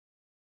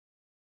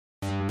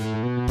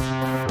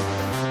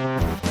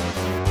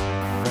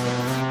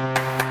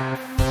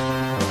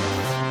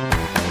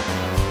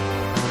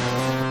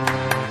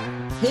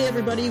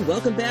everybody,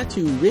 welcome back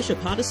to Wish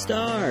Upon a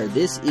Star.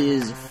 This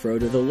is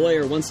Frodo the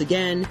Lawyer once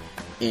again,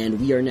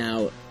 and we are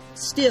now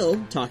still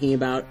talking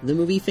about the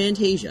movie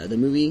Fantasia, the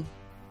movie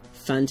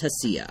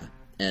Fantasia,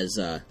 as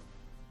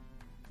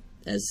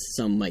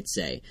some might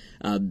say.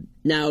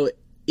 Now,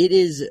 it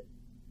is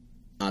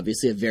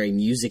obviously a very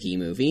music-y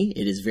movie.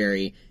 It is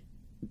very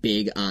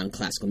big on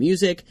classical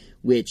music,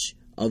 which,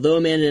 although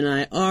Amanda and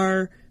I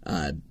are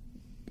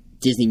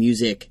Disney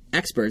music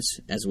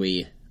experts, as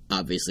we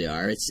obviously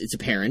are, it's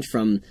apparent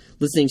from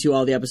listening to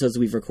all the episodes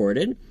we've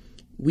recorded,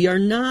 we are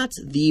not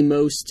the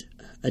most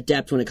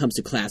adept when it comes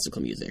to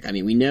classical music. I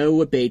mean, we know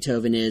what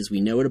Beethoven is,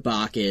 we know what a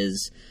Bach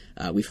is,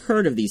 we've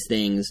heard of these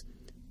things,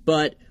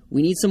 but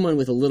we need someone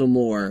with a little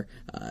more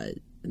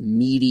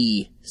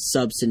meaty,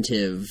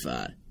 substantive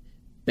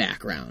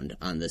background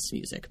on this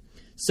music.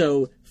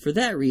 So, for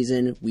that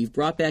reason, we've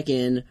brought back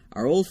in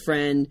our old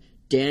friend,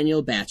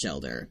 Daniel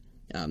Batchelder.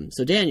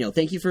 So, Daniel,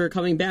 thank you for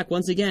coming back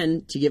once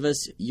again to give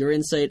us your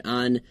insight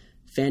on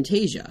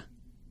Fantasia.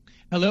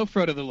 Hello,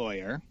 Frodo the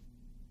Lawyer.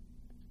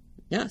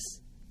 Yes.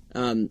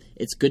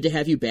 It's good to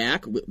have you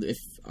back. If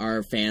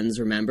our fans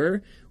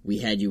remember, we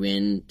had you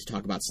in to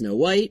talk about Snow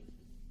White,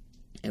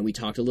 and we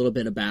talked a little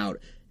bit about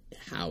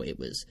how it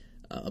was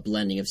a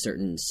blending of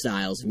certain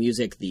styles of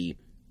music, the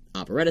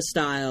operetta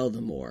style, the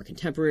more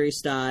contemporary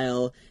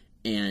style,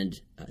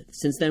 and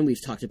since then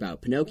we've talked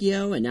about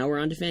Pinocchio, and now we're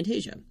on to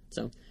Fantasia.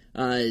 So,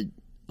 a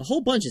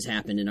whole bunch has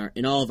happened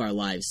in all of our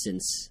lives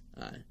since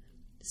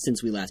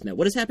we last met.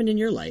 What has happened in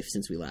your life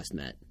since we last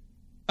met?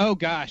 Oh,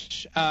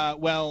 gosh.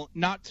 Well,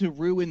 not to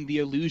ruin the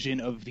illusion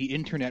of the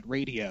internet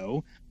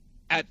radio,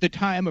 at the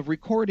time of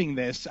recording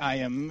this, I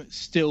am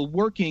still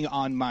working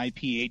on my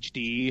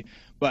PhD,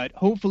 but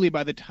hopefully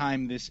by the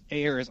time this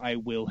airs, I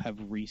will have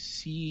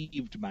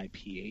received my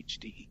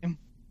PhD.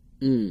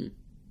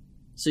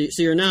 So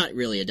you're not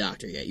really a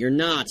doctor yet. You're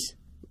not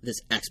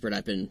this expert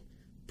I've been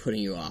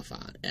putting you off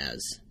on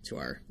as to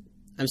our...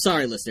 I'm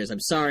sorry, listeners. I'm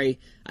sorry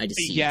I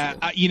deceived you. Yeah,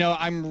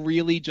 I'm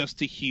really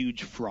just a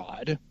huge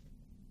fraud.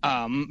 But,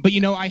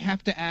 I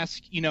have to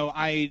ask,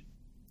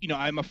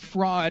 I'm a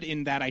fraud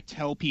in that I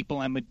tell people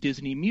I'm a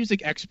Disney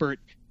music expert,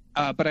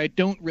 but I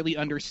don't really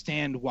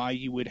understand why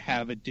you would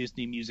have a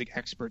Disney music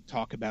expert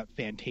talk about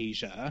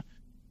Fantasia,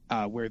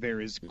 where there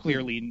is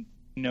clearly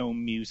no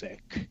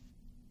music.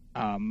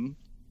 Why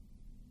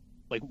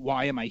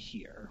am I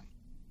here?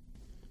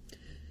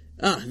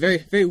 Very,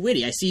 very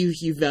witty. I see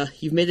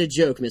you've made a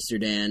joke, Mr.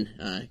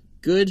 Dan.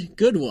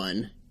 Good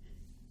one.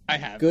 I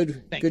have.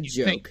 Good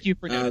joke. Thank you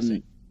for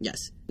noticing.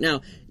 Yes.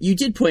 Now, you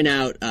did point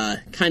out,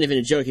 kind of in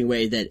a joking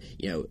way, that,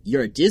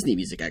 you're a Disney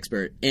music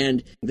expert,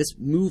 and this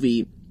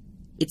movie,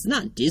 it's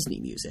not Disney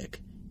music.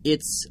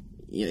 It's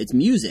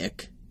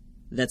music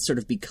that's sort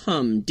of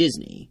become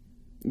Disney.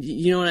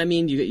 You know what I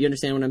mean? You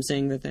understand what I'm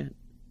saying with that?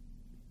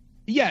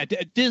 Yeah,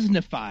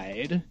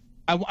 Disneyfied.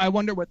 I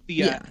wonder what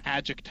the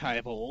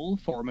adjectival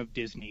form of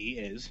Disney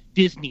is.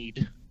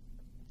 Disneyed.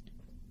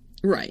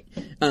 Right.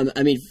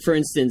 For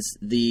instance,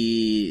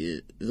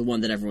 the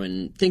one that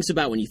everyone thinks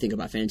about when you think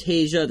about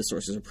Fantasia, The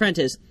Sorcerer's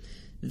Apprentice,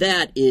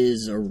 that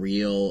is a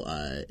real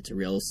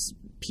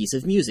piece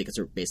of music. It's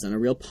based on a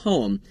real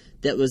poem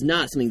that was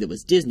not something that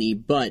was Disney,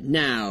 but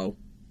now,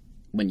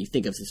 when you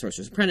think of The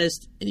Sorcerer's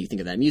Apprentice and you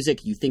think of that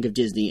music, you think of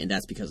Disney, and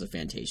that's because of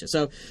Fantasia.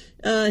 So,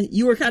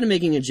 you were kind of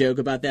making a joke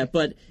about that,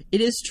 but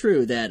it is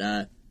true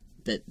that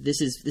that this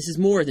is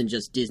more than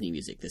just Disney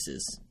music. This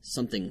is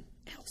something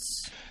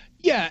else.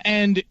 Yeah,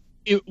 and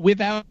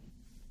without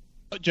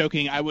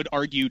joking, I would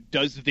argue,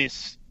 does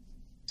this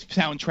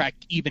soundtrack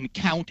even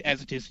count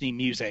as Disney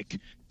music,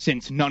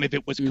 since none of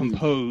it was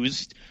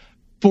composed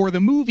for the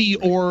movie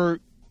or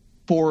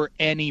for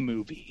any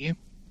movie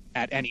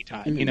at any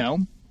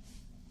time,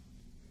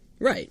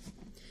 Right.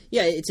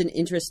 Yeah, it's an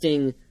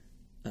interesting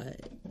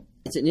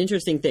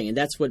thing, and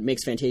that's what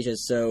makes Fantasia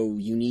so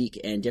unique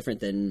and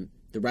different than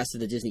the rest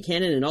of the Disney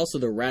canon, and also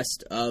the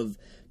rest of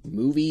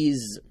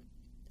movies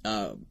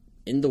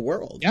in the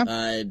world.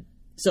 Yeah.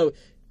 So,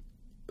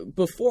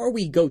 before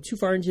we go too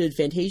far into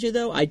Fantasia,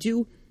 though, I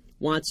do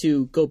want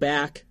to go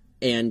back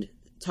and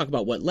talk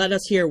about what led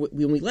us here.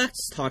 When we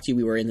last talked to you,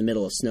 we were in the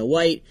middle of Snow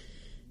White.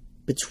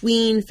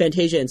 Between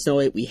Fantasia and Snow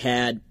White, we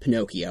had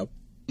Pinocchio.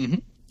 Mm-hmm.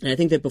 And I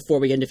think that before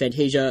we get into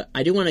Fantasia,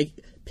 I do want to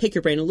pick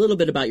your brain a little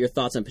bit about your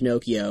thoughts on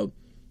Pinocchio,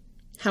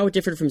 how it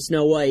differed from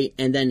Snow White,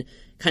 and then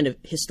kind of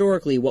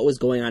historically what was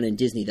going on in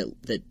Disney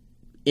that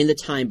in the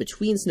time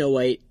between Snow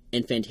White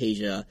and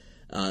Fantasia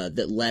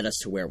that led us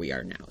to where we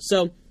are now.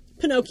 So,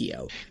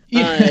 Pinocchio.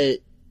 Yeah.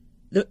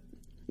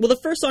 The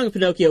first song of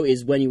Pinocchio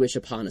is When You Wish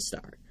Upon a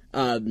Star.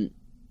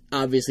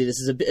 Obviously, this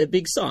is a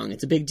big song.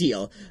 It's a big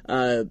deal.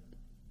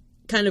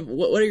 Kind of,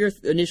 what are your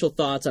initial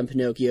thoughts on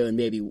Pinocchio and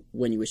maybe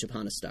When You Wish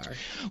Upon a Star?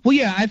 Well,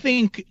 yeah, I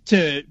think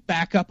to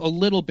back up a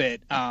little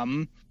bit,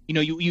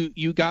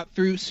 you got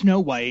through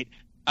Snow White.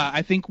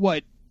 I think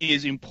what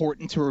is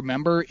important to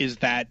remember is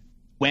that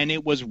when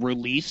it was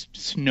released,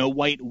 Snow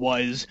White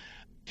was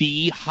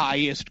the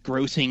highest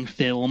grossing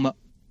film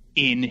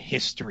in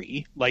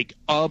history,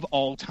 of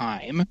all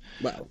time.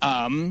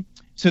 Wow.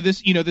 So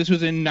this, this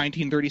was in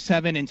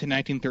 1937 into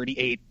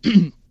 1938.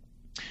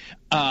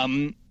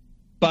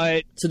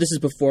 But so this is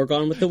before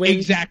Gone with the Wind?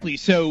 Exactly.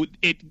 So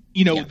it,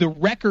 the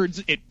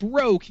records it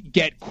broke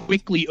get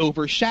quickly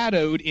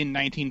overshadowed in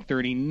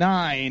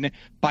 1939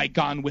 by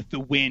Gone with the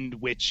Wind,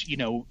 which,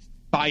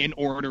 by an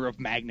order of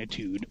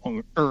magnitude,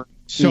 or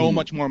so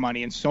much more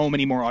money and so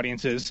many more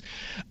audiences.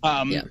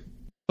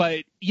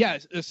 But yeah,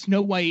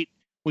 Snow White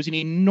was an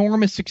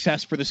enormous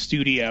success for the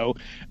studio.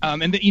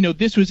 And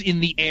this was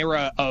in the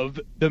era of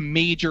the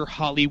major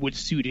Hollywood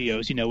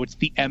studios. It's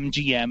the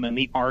MGM and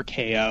the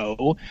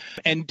RKO.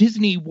 And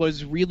Disney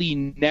was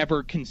really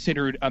never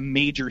considered a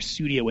major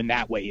studio in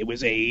that way. It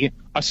was a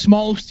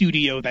small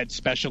studio that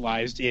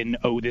specialized in,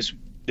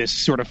 this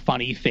sort of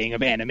funny thing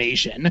of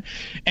animation.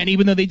 And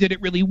even though they did it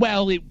really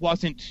well, it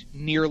wasn't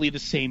nearly the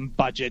same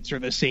budgets or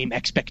the same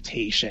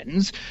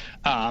expectations.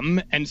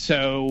 And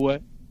so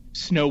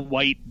Snow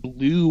White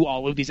blew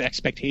all of these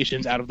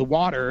expectations out of the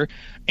water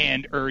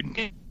and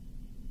earned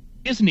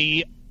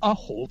Disney a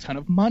whole ton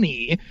of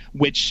money,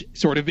 which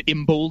sort of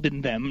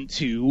emboldened them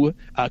to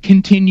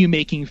continue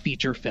making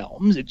feature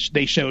films.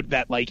 They showed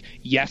that,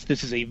 yes,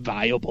 this is a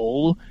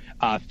viable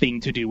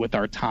thing to do with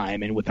our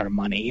time and with our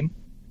money.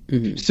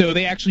 Mm-hmm. So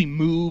they actually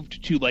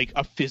moved to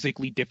a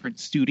physically different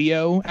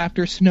studio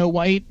after Snow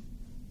White.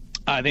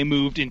 They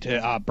moved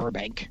into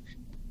Burbank,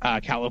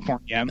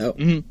 California. Oh.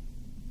 Mm-hmm.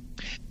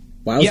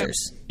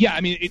 Wowzers. Yeah,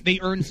 I mean, they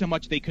earned so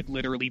much they could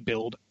literally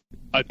build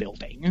a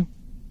building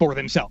for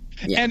themselves.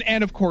 Yeah.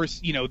 And of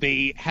course,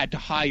 they had to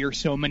hire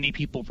so many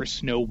people for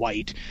Snow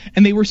White,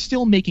 and they were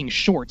still making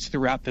shorts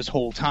throughout this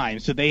whole time.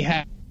 So they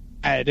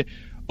had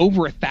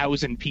over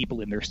 1,000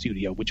 people in their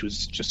studio, which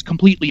was just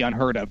completely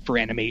unheard of for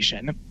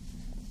animation.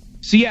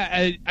 So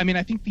yeah,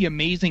 I think the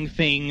amazing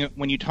thing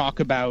when you talk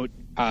about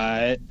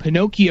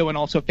Pinocchio and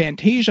also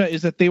Fantasia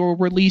is that they were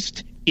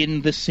released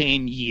in the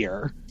same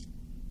year.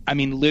 I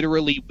mean,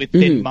 literally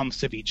within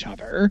months of each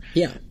other.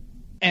 Yeah.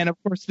 And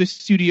of course, this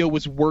studio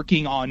was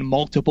working on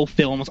multiple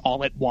films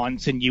all at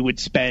once, and you would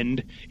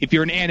spend, if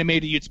you're an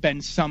animator, you'd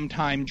spend some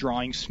time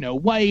drawing Snow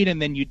White,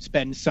 and then you'd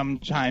spend some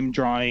time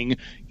drawing,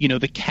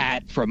 the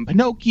cat from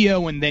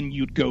Pinocchio, and then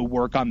you'd go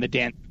work on the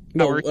dance.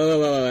 Wait.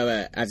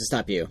 I have to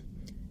stop you.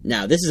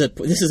 Now, this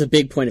is a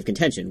big point of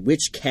contention.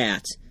 Which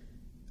cat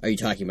are you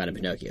talking about in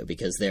Pinocchio?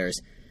 Because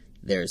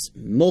there's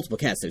multiple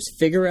cats. There's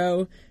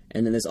Figaro,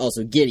 and then there's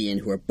also Gideon,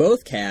 who are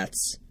both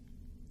cats,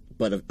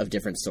 but of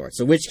different sorts.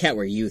 So which cat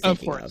were you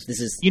thinking of? This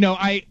is...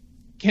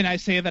 Can I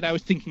say that I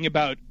was thinking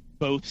about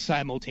both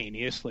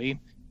simultaneously?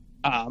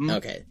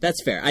 Okay,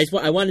 that's fair.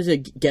 I wanted to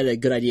get a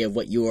good idea of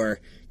what your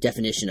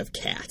definition of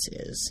cat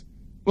is.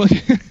 Well,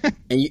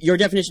 and your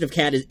definition of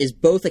cat is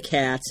both a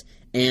cat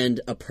and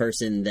a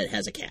person that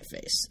has a cat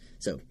face.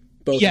 So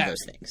both of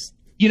those things.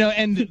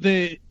 And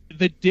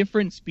the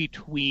difference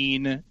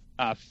between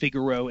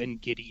Figaro and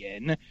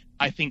Gideon,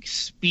 I think,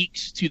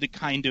 speaks to the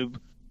kind of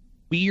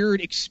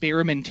weird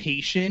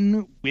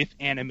experimentation with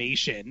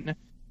animation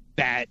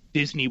that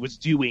Disney was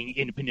doing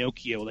in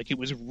Pinocchio. It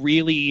was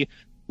really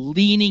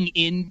leaning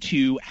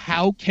into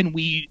how can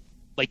we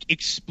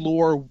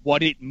explore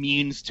what it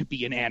means to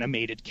be an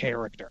animated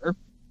character.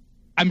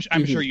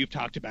 I'm sure you've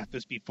talked about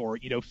this before.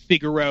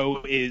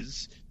 Figaro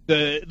is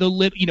the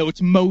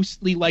it's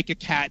mostly like a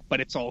cat,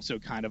 but it's also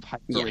kind of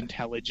hyper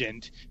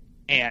intelligent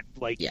and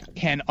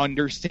can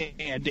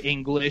understand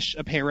English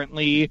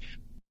apparently,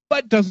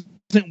 but doesn't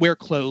wear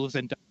clothes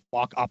and doesn't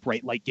walk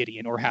upright like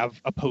Gideon or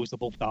have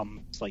opposable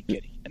thumbs like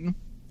Gideon.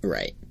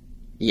 Right.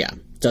 Yeah.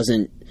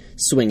 Doesn't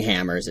swing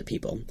hammers at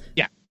people.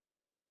 Yeah.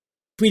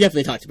 We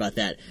definitely talked about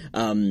that.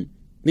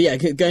 But yeah,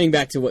 going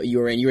back to what you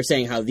were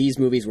saying how these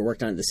movies were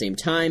worked on at the same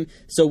time.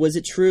 So was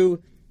it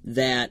true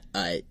that,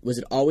 was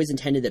it always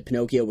intended that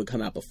Pinocchio would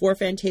come out before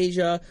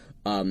Fantasia?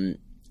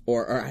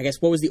 Or I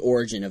guess, what was the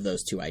origin of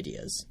those two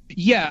ideas?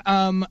 Yeah,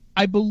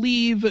 I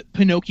believe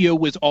Pinocchio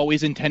was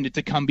always intended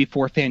to come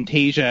before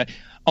Fantasia,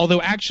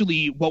 although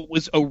actually what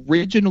was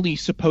originally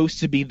supposed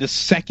to be the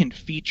second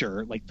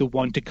feature, the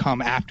one to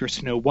come after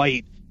Snow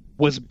White,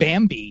 was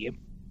Bambi.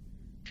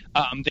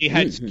 They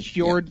had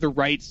secured the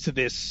rights to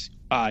this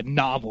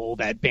novel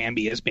that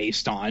Bambi is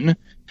based on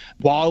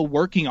while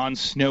working on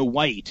Snow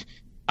White.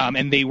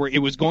 And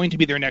it was going to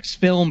be their next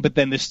film, but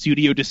then the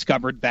studio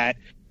discovered that,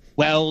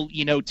 well,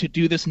 to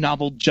do this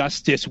novel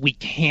justice, we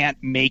can't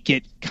make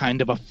it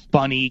kind of a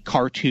funny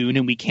cartoon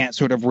and we can't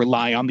sort of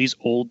rely on these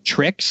old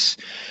tricks.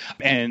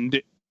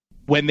 And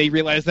when they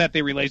realized that,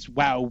 they realized,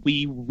 wow,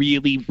 we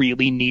really,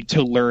 really need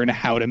to learn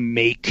how to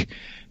make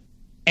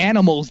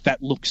animals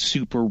that look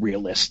super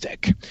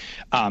realistic.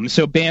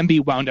 So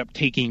Bambi wound up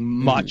taking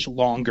much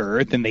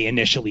longer than they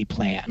initially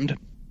planned.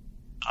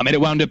 And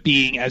it wound up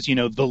being, as you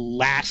know, the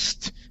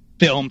last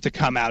film to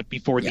come out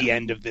before the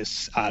end of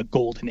this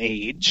golden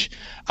age.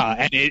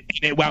 And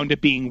it wound up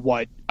being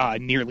what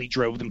nearly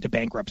drove them to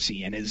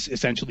bankruptcy and is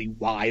essentially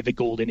why the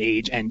golden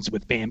age ends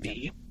with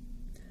Bambi.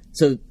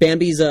 So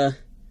Bambi's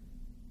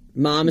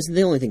mom isn't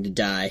the only thing to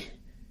die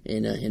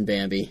in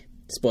Bambi.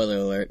 Spoiler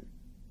alert.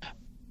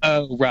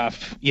 Oh,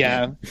 rough.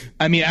 Yeah.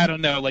 I mean, I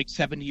don't know, like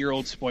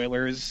 70-year-old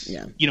spoilers.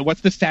 Yeah.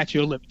 What's the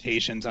statute of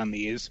limitations on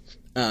these?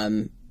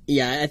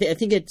 Yeah, I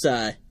think it's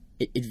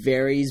it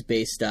varies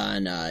based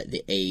on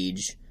the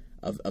age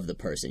of the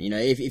person.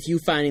 If you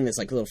finding this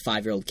like little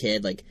 5-year-old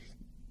kid, like,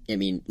 I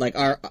mean, like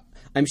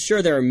I'm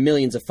sure there are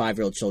millions of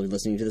 5-year-old children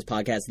listening to this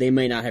podcast. They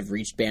may not have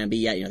reached Bambi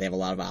yet. They have a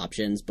lot of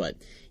options, but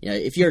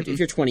if you're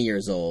 20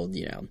 years old,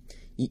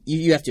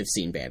 you have to have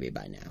seen Bambi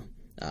by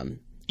now.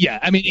 Yeah,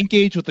 I mean,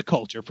 engage with the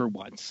culture for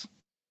once.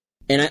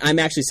 And I'm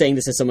actually saying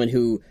this as someone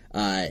who,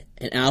 and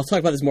I'll talk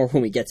about this more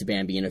when we get to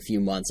Bambi in a few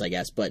months, I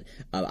guess, but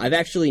I've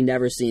actually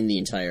never seen the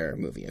entire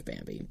movie of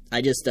Bambi.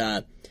 I just,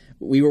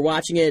 we were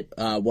watching it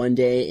one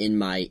day in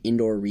my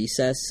indoor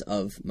recess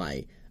of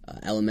my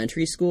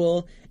elementary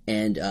school,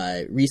 and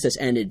recess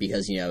ended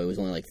because, it was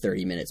only like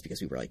 30 minutes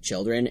because we were like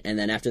children, and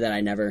then after that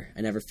I never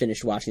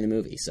finished watching the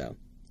movie, so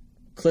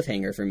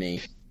cliffhanger for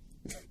me.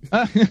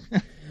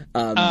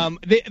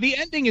 The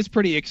ending is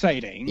pretty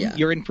exciting. Yeah.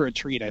 You're in for a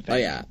treat, I think. Oh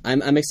yeah,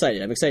 I'm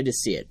excited. I'm excited to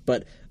see it.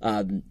 But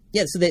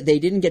so they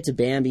didn't get to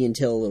Bambi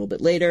until a little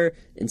bit later.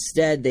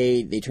 Instead,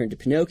 they turned to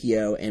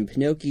Pinocchio, and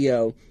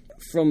Pinocchio,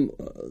 from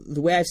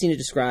the way I've seen it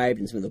described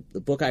in some of the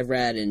book I've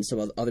read and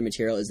some other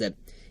material, is that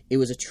it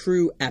was a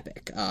true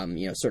epic.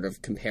 Sort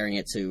of comparing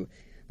it to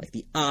like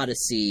the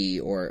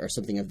Odyssey or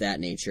something of that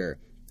nature.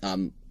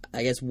 I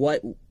guess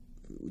what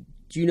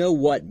do you know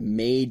what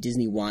made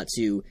Disney want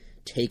to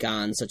take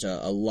on such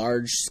a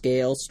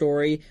large-scale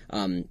story,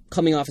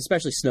 coming off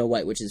especially Snow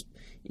White, which is,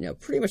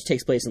 pretty much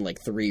takes place in like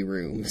 3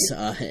 rooms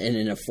and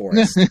in a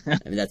forest. I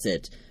mean, that's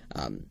it.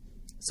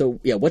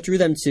 What drew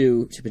them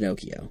to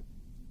Pinocchio?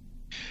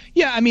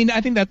 Yeah, I mean, I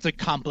think that's a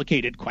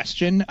complicated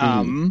question.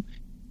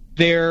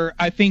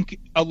 I think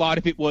a lot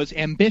of it was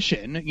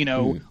ambition.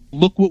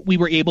 Look what we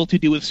were able to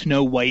do with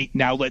Snow White.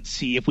 Now let's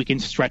see if we can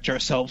stretch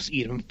ourselves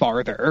even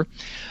farther.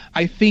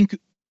 I think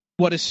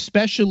what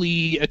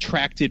especially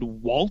attracted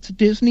Walt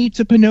Disney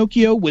to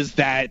Pinocchio was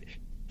that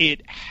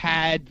it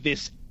had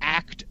this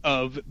act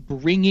of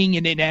bringing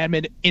an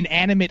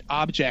inanimate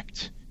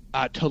object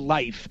to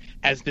life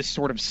as this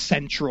sort of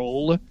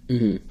central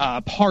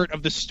part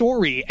of the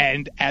story.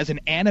 And as an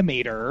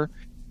animator,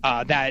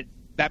 that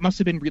must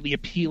have been really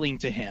appealing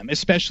to him,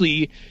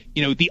 especially,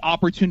 the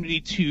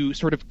opportunity to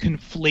sort of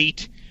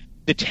conflate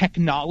the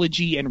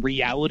technology and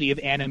reality of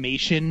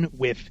animation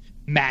with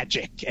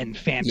magic and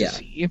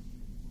fantasy. Yeah.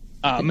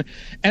 And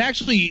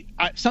actually,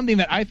 something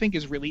that I think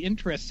is really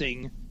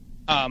interesting,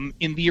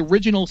 in the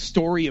original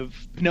story of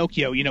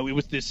Pinocchio, it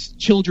was this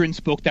children's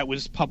book that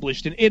was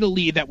published in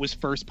Italy that was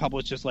first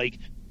published as like,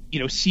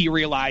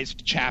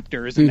 serialized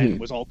chapters, and then it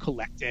was all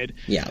collected.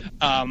 Yeah.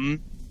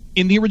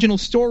 In the original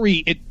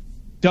story, it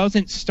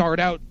doesn't start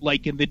out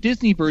like in the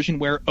Disney version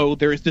where,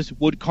 there's this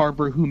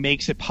woodcarver who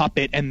makes a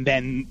puppet and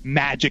then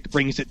magic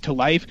brings it to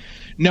life.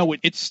 No,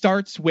 it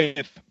starts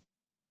with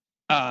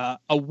a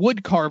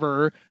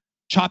woodcarver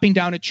chopping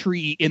down a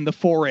tree in the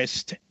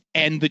forest,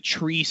 and the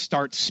tree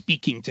starts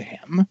speaking to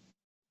him.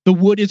 The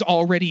wood is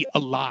already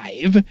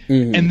alive,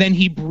 and then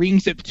he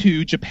brings it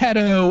to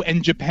Geppetto,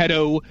 and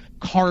Geppetto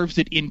carves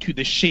it into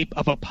the shape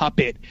of a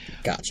puppet.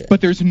 Gotcha.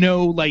 But there's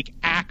no, like,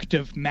 act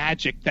of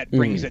magic that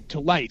brings it to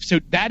life. So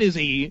that is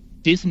a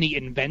Disney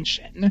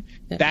invention.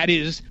 Yeah. That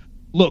is,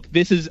 look,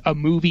 this is a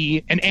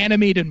movie, an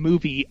animated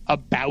movie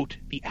about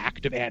the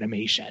act of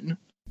animation.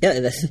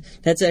 Yeah,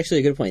 that's actually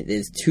a good point.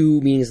 There's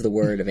 2 meanings of the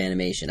word of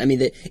animation. I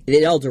mean,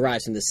 it all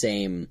derives from the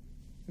same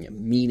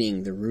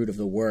meaning, the root of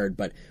the word,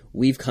 but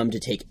we've come to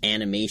take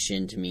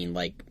animation to mean,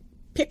 like,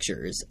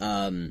 pictures,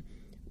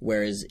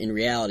 whereas in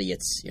reality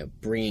it's,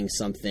 bringing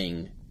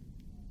something,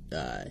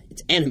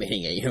 it's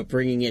animating it,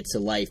 bringing it to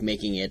life,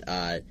 making it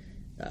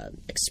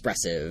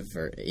expressive,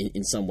 or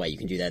in some way. You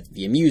can do that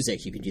via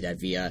music, you can do that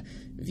via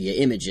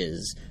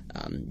images,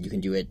 you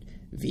can do it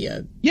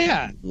via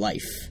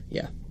life.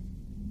 Yeah.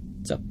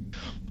 So,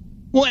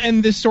 well,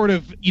 and this sort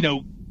of,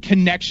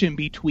 connection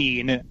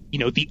between,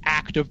 the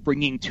act of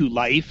bringing to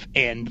life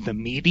and the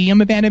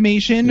medium of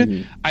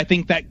animation, I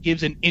think that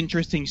gives an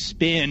interesting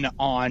spin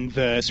on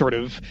the sort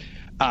of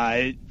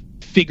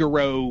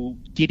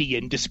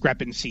Figaro-Gideon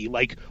discrepancy.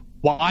 Like,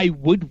 why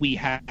would we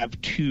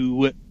have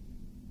 2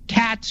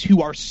 cats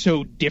who are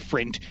so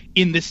different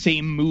in the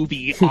same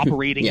movie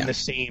operating in the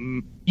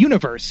same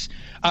universe?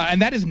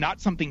 And that is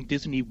not something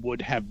Disney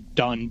would have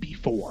done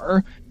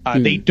before.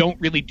 They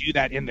don't really do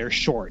that in their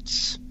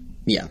shorts.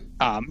 Yeah.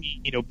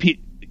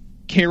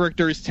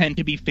 Characters tend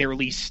to be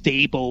fairly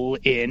stable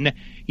in,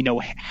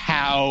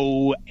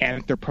 how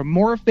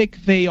anthropomorphic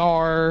they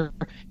are,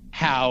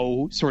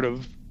 how sort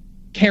of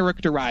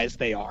characterized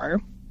they are.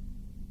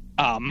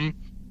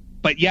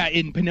 But yeah,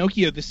 in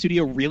Pinocchio, the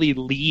studio really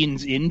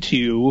leans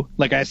into,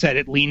 like I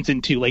said,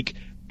 like,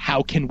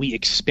 how can we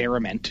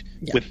experiment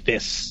with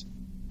this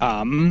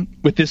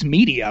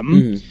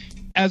medium?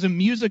 As a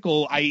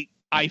musical,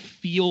 I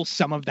feel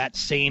some of that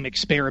same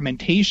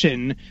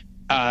experimentation.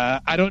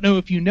 I don't know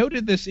if you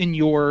noted this in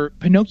your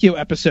Pinocchio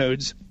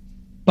episodes,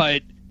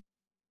 but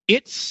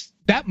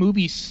that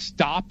movie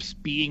stops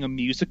being a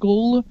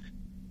musical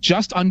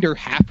just under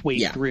halfway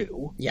Yeah.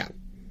 through. Yeah.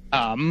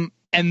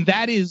 And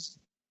that is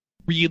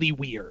really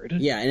weird.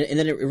 Yeah, and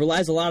then it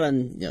relies a lot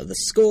on the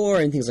score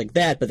and things like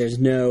that, but there's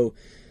no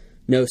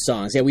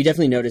songs. Yeah, we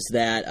definitely noticed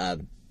that.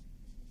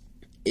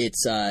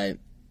 It's I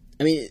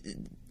mean,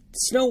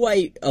 Snow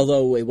White,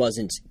 although it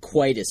wasn't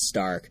quite as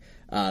stark,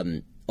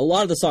 a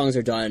lot of the songs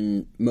are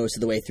done most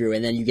of the way through,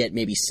 and then you get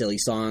maybe Silly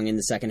Song in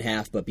the second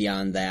half, but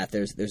beyond that,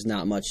 there's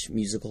not much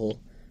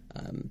musical.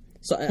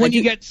 So when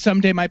you get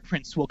Someday My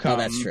Prince Will Come. Oh,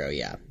 that's true.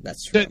 Yeah,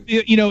 that's true.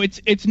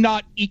 It's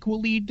not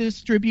equally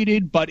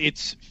distributed, but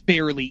it's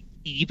fairly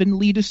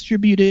evenly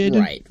distributed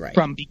right.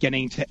 from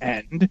beginning to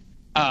end.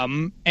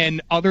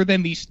 And other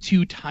than these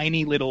two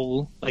tiny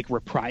little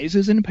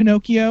reprises in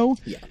Pinocchio,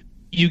 yeah.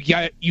 you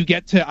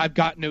get to I've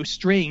Got No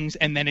Strings,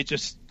 and then it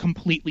just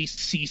completely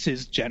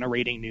ceases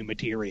generating new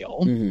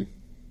material.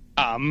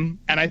 Mm-hmm.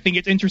 And I think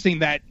it's interesting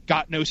that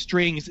Got No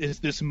Strings is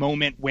this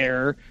moment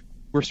where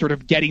we're sort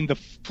of getting the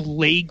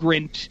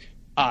flagrant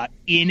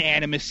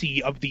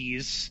inanimacy of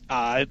these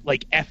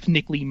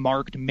ethnically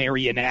marked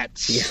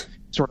marionettes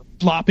sort of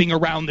flopping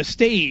around the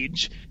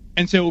stage.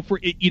 And so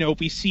if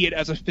we see it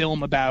as a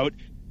film about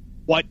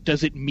what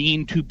does it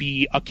mean to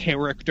be a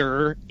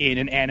character in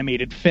an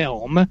animated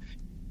film,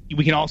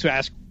 we can also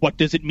ask, what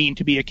does it mean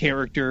to be a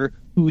character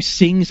who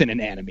sings in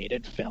an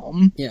animated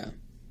film? Yeah.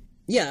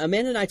 Yeah,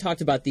 Amanda and I talked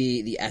about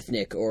the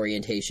ethnic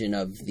orientation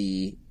of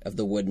the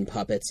wooden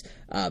puppets.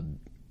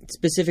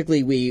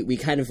 Specifically, we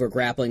kind of were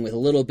grappling with a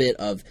little bit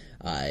of,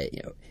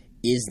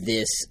 is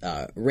this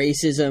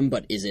racism,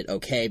 but is it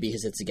okay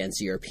because it's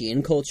against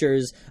European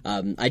cultures?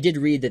 I did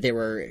read that they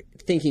were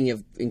thinking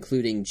of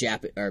including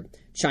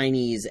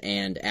Chinese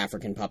and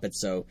African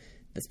puppets, so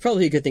that's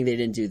probably a good thing they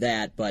didn't do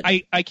that. But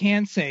I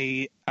can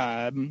say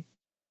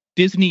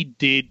Disney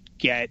did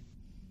get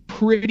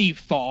pretty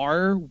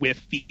far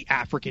with the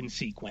African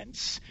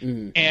sequence,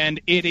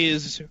 and it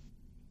is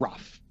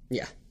rough.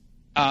 Yeah.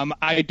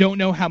 I don't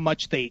know how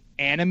much they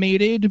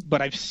animated,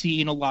 but I've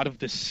seen a lot of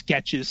the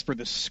sketches for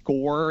the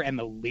score and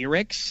the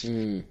lyrics,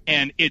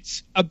 and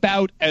it's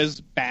about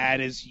as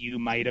bad as you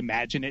might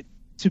imagine it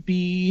to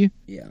be.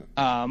 Yeah.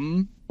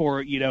 For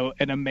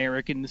an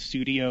American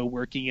studio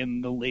working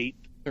in the late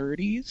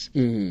 30s.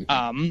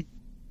 Mm-hmm.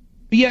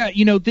 But yeah,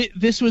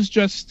 this was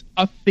just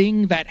a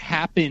thing that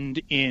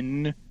happened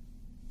in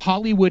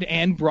Hollywood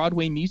and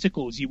Broadway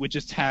musicals. You would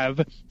just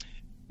have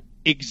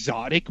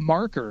exotic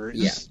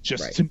markers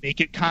to make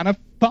it kind of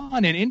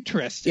fun and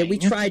interesting. Yeah, we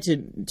tried to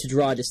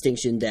draw a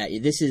distinction that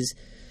this is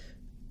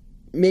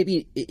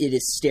maybe it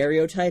is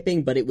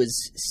stereotyping, but it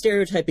was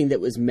stereotyping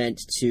that was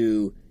meant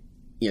to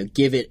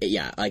give it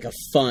a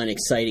fun,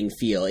 exciting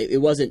feel.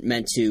 It wasn't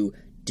meant to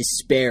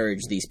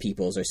disparage these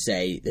peoples or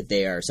say that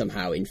they are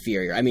somehow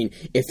inferior. I mean,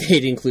 if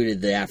they'd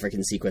included the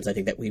African sequence, I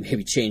think that we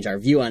maybe change our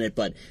view on it,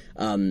 but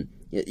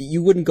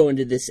you wouldn't go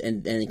into this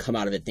and come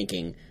out of it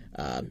thinking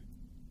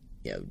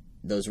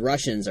those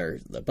Russians are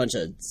a bunch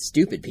of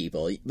stupid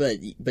people,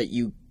 but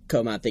you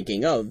come out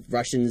thinking, oh,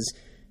 Russians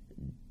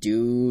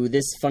do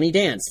this funny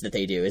dance that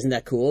they do. Isn't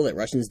that cool that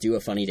Russians do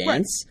a funny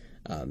dance?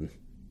 Right.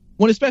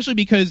 Well, especially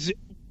because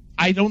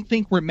I don't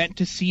think we're meant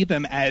to see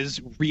them as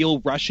real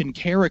Russian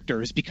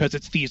characters, because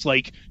it's these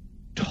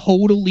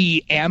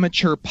totally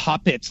amateur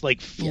puppets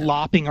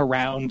flopping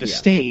around the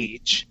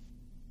stage.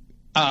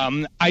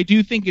 I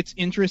do think it's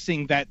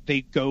interesting that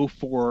they go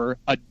for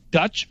a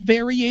Dutch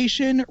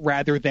variation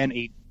rather than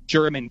a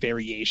German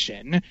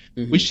variation,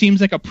 which seems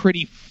like a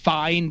pretty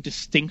fine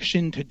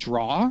distinction to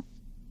draw.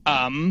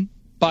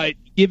 But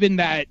given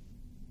that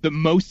the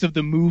most of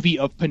the movie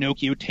of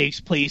Pinocchio takes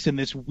place in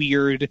this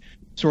weird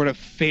sort of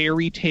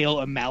fairy tale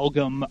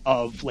amalgam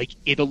of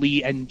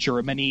Italy and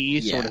Germany,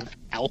 sort of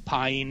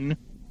alpine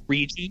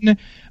region,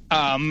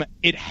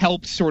 it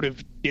helps sort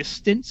of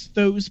distance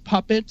those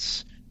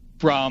puppets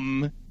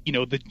from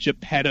the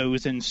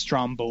Geppettos and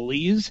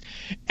Strombolis.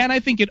 And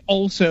I think it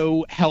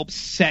also helps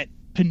set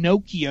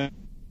Pinocchio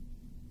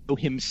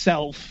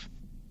himself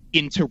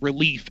into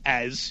relief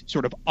as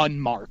sort of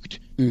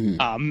unmarked.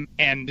 And I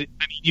mean,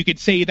 you could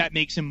say that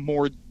makes him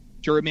more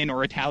German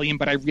or Italian,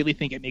 but I really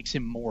think it makes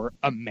him more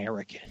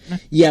American.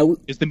 Yeah.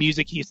 Because the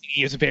music he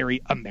is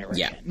very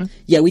American.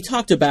 Yeah, we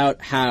talked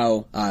about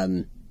how,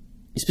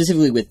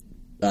 specifically with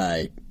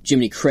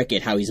Jiminy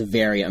Cricket, how he's a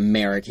very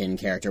American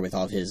character with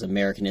all of his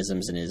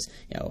Americanisms and his,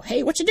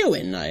 hey, what you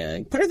doing?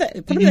 Put her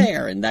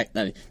there. And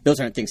that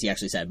those aren't things he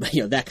actually said, but,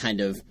 that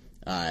kind of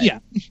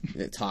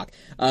talk.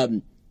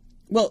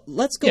 Well,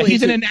 let's go. Yeah,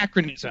 he's an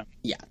anachronism.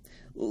 Yeah,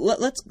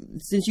 let's.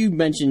 Since you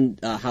mentioned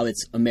how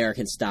it's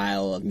American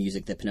style of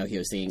music that Pinocchio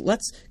is singing,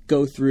 let's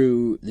go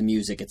through the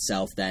music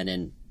itself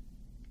then,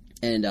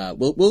 and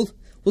we'll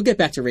get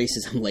back to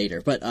racism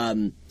later. But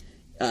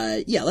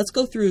let's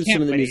go through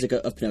some of the music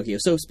of Pinocchio.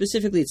 So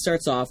specifically, it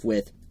starts off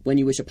with "When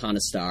You Wish Upon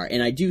a Star,"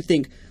 and I do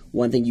think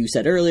one thing you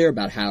said earlier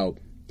about how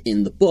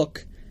in the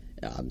book.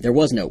 There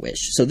was no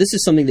wish. So this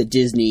is something that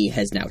Disney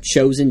has now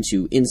chosen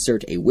to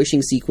insert a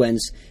wishing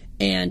sequence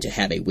and to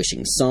have a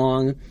wishing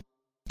song.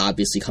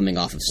 Obviously coming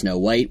off of Snow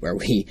White, where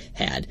we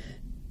had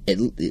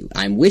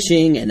I'm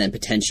Wishing, and then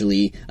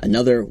potentially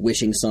another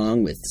Wishing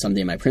song with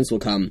Someday My Prince Will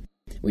Come.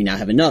 We now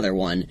have another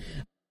one.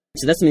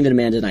 So that's something that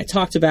Amanda and I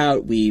talked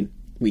about. We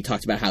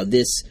talked about how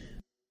this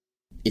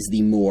is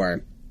the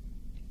more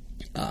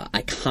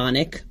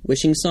iconic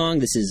Wishing song.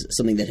 This is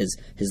something that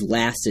has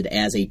lasted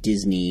as a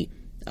Disney,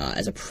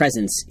 as a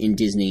presence in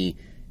Disney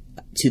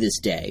to this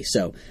day.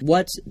 So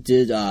what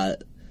did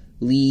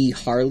Lee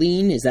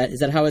Harleen, is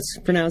that how it's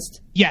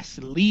pronounced? Yes,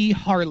 Lee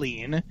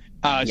Harleen.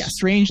 Yes.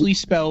 Strangely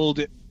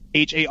spelled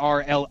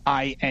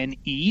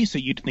Harline, so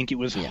you'd think it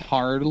was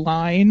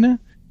Harline,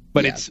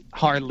 but it's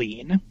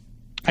Harleen. Yes.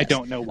 I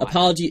don't know why.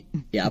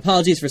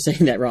 Apologies for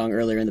saying that wrong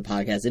earlier in the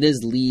podcast. It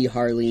is Lee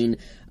Harleen.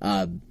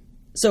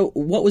 So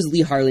what was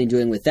Lee Harleen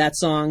doing with that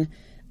song?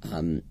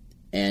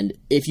 And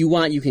if you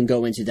want, you can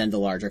go into then the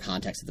larger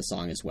context of the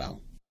song as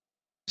well.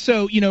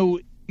 So,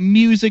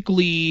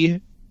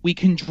 musically, we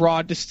can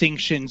draw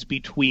distinctions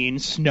between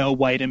Snow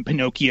White and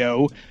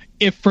Pinocchio,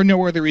 if for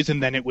no other reason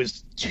than it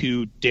was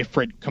two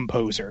different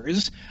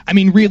composers. I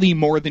mean, really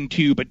more than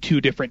two, but two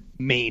different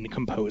main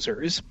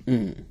composers.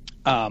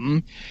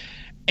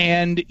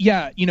 And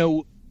yeah,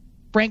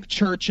 Frank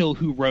Churchill,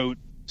 who wrote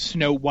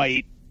Snow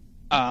White,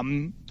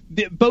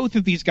 both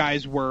of these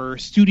guys were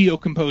studio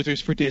composers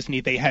for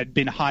Disney. They had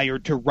been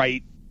hired to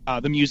write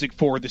the music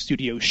for the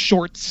studio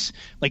shorts,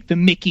 like the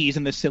Mickeys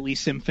and the Silly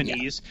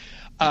Symphonies.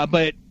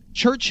 But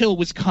Churchill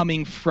was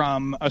coming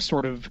from a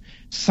sort of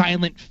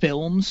silent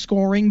film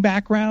scoring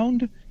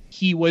background.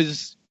 He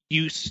was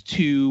used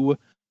to,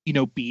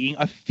 being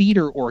a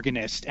theater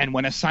organist. And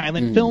when a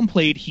silent film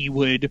played, he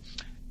would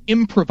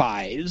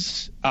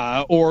improvise,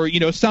 or,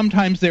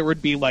 sometimes there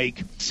would be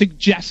like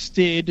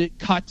suggested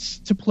cuts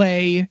to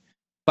play,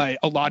 but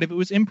a lot of it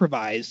was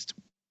improvised.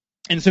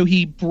 And so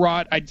he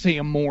brought, I'd say,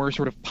 a more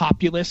sort of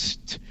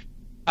populist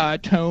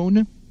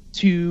tone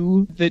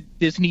to the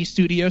Disney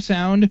studio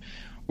sound,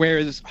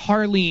 whereas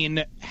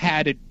Harleen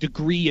had a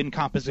degree in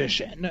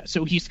composition.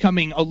 So he's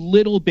coming a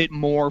little bit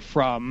more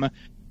from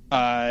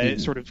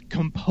sort of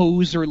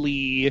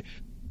composerly,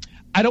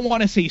 I don't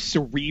want to say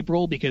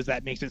cerebral because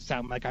that makes it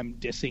sound like I'm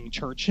dissing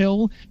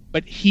Churchill,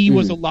 but he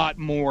was a lot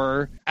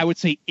more, I would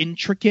say,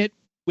 intricate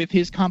with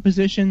his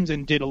compositions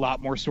and did a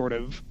lot more sort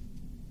of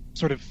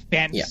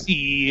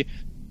fancy,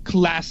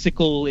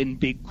 classical in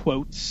big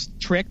quotes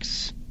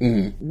tricks.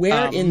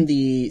 Where in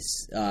the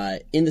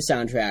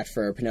soundtrack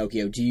for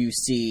Pinocchio do you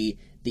see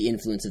the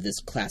influence of this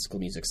classical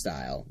music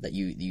style that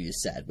you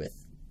said with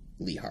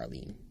Lee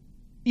Harleen?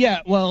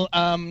 Yeah, well,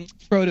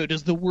 Frodo,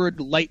 does the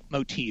word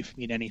leitmotif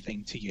mean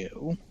anything to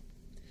you?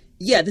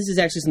 Yeah, this is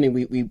actually something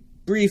we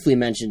briefly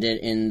mentioned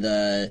it in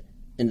the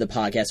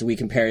podcast. We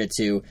compared it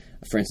to,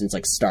 for instance,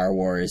 like Star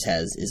Wars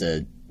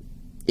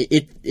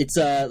it's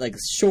like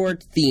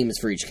short themes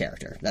for each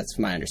character. That's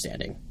my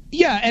understanding.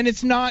 Yeah, and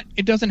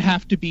it doesn't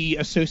have to be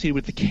associated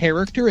with the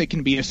character. It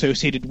can be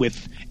associated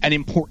with an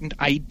important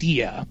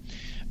idea.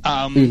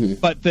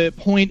 But the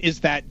point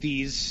is that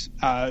these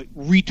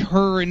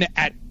return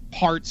at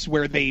parts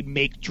where they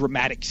make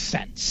dramatic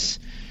sense.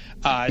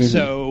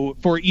 So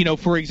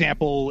for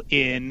example,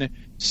 in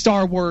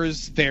Star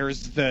Wars,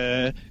 there's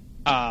the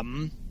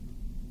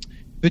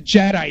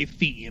Jedi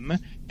theme,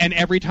 and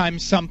every time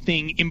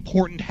something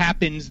important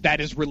happens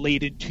that is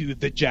related to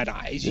the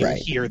Jedis, you'll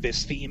hear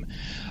this theme.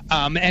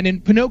 And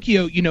in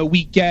Pinocchio,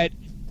 we get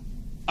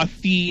a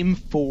theme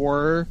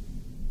for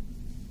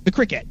the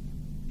cricket,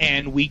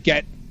 and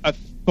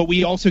but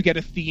we also get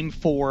a theme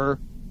for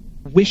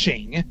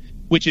wishing,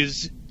 which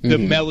is the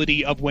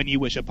melody of When You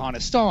Wish Upon a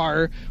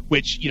Star,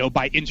 which,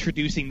 by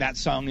introducing that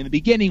song in the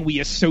beginning, we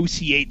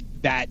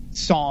associate that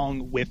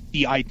song with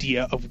the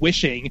idea of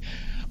wishing.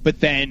 But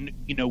then,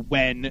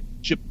 when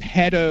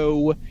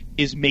Geppetto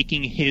is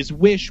making his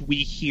wish, we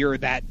hear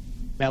that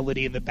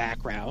melody in the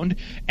background.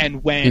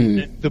 And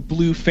when the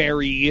Blue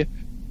Fairy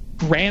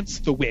grants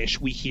the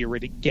wish, we hear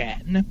it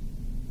again.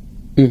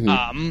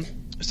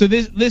 So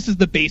this is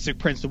the basic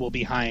principle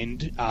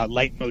behind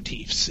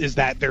leitmotifs, is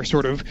that they're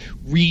sort of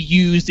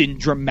reused in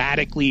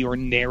dramatically or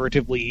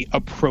narratively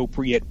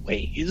appropriate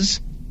ways.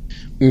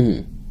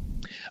 And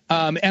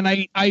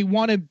I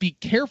want to be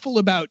careful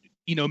about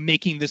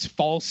making this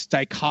false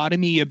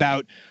dichotomy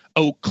about,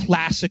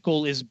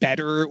 classical is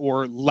better,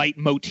 or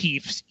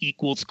leitmotifs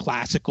equals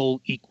classical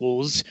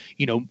equals,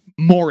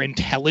 more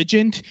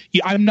intelligent.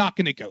 I'm not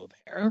going to go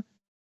there.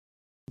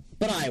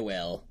 But I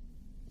will.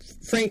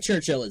 Frank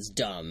Churchill is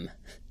dumb.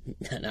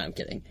 No, I'm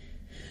kidding.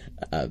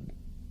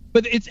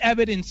 But it's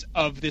evidence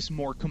of this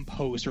more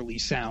composerly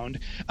sound.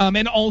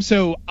 And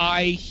also,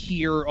 I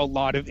hear a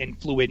lot of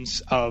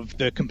influence of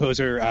the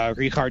composer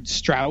Richard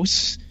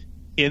Strauss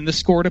in the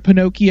score to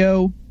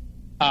Pinocchio.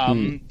 I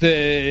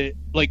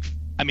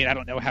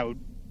don't know how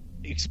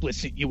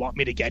explicit you want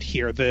me to get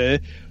here.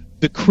 The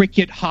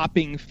cricket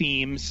hopping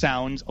theme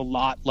sounds a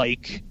lot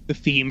like the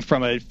theme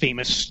from a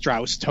famous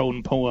Strauss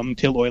tone poem,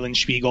 Till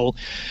Eulenspiegel.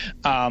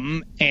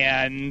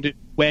 And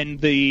when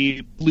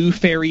the Blue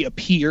Fairy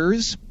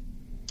appears,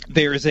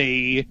 there's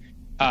a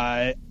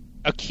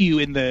cue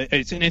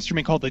it's an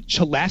instrument called the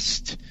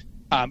celeste.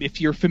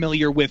 If you're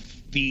familiar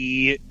with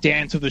the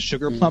Dance of the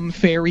Sugar Plum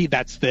Fairy.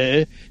 That's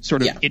the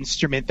sort of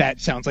instrument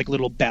that sounds like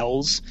little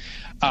bells.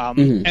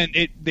 And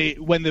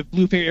when the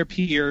Blue Fairy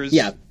appears...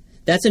 Yeah,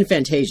 that's in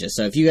Fantasia,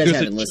 so if you guys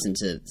haven't listened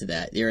to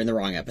that, you're in the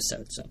wrong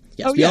episode. So,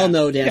 yes, we all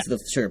know Dance of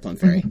the Sugar Plum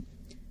Fairy.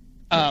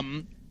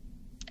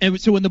 And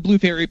so when the Blue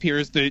Fairy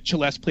appears, the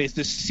celeste plays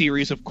this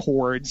series of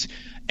chords,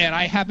 and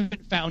I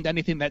haven't found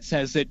anything that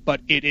says it,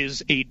 but it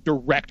is a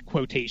direct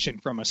quotation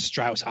from a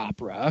Strauss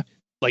opera,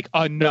 like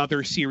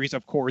another series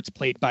of chords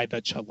played by the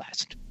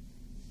celeste.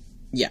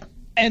 Yeah.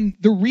 And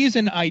the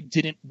reason I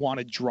didn't want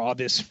to draw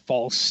this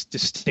false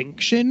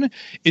distinction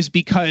is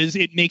because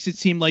it makes it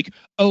seem like,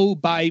 oh,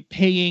 by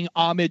paying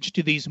homage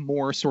to these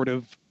more sort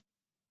of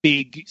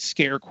big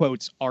scare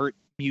quotes art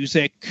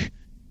music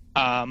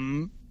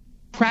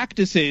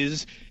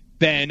practices,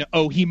 then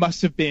he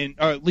must have been,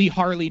 Lee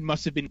Harleen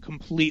must have been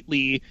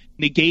completely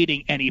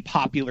negating any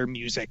popular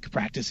music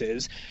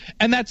practices,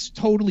 and that's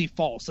totally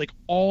false. Like,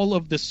 all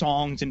of the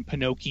songs in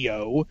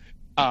Pinocchio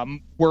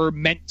were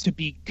meant to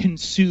be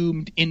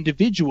consumed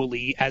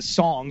individually as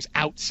songs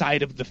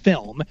outside of the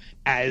film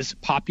as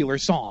popular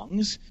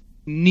songs.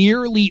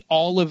 Nearly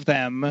all of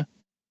them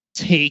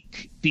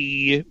take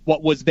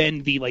what was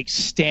then the like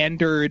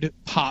standard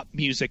pop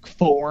music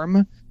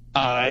form.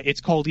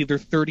 It's called either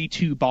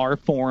 32 bar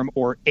form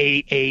or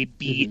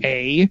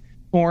AABA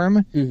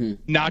form,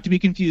 not to be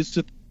confused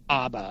with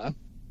ABBA.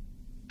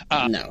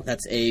 No,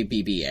 that's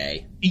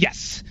ABBA.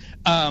 Yes.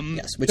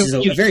 Yes, which is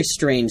a very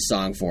strange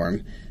song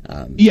form.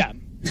 Yeah.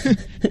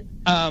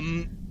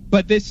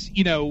 But this,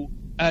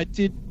 I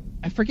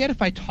forget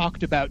if I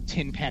talked about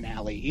Tin Pan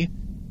Alley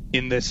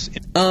in this?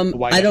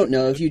 I don't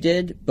know if you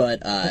did, but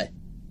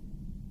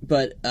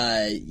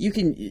you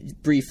can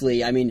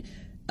briefly. I mean,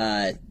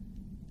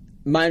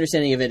 my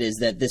understanding of it is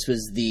that this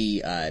was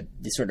the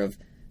sort of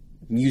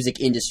music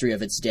industry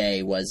of its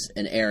day was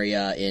an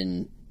area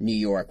in New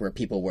York where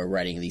people were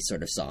writing these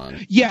sort of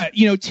songs. Yeah,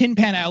 Tin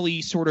Pan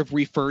Alley sort of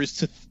refers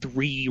to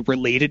three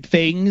related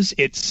things.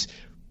 It's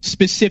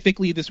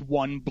specifically this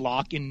one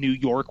block in New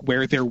York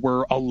where there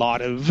were a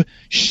lot of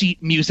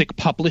sheet music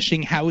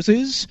publishing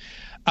houses.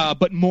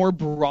 But more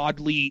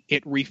broadly,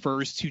 it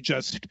refers to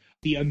just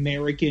the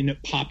American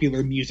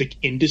popular music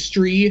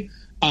industry,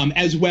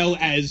 as well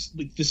as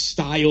the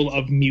style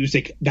of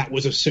music that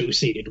was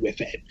associated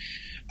with it.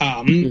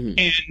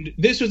 And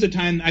this was a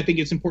time, I think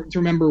it's important to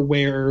remember,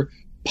 where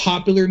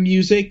popular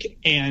music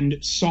and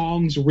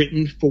songs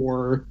written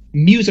for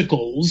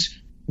musicals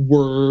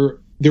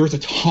there was a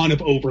ton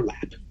of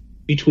overlap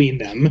between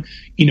them.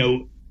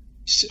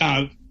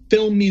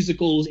 Film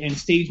musicals and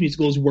stage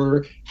musicals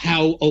were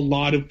how a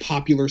lot of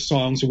popular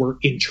songs were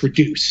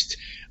introduced.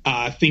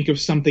 Think of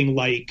something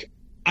like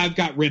I've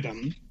Got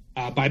Rhythm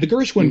by the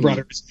Gershwin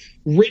brothers,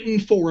 written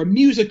for a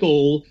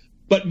musical,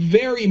 but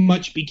very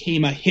much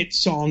became a hit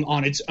song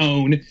on its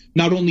own,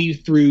 not only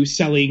through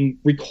selling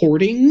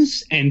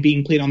recordings and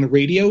being played on the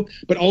radio,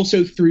 but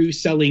also through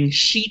selling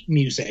sheet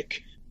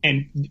music.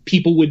 And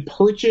people would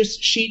purchase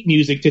sheet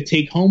music to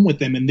take home with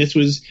them, and this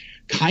was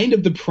kind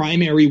of the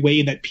primary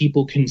way that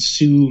people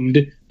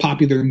consumed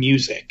popular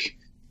music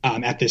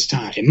at this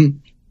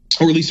time,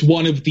 or at least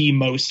one of the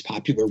most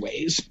popular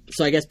ways.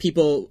 So I guess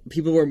people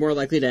were more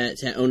likely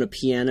to own a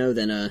piano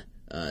than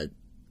a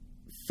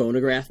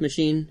phonograph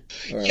machine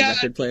or a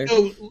record player.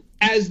 So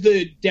as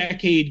the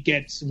decade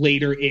gets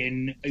later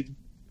in,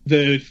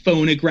 the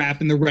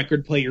phonograph and the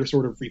record player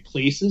sort of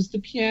replaces the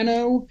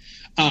piano.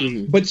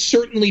 But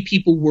certainly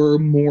people were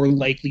more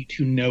likely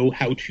to know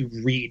how to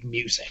read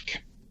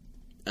music.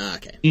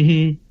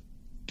 Okay.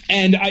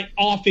 And I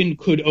often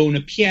could own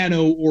a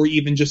piano or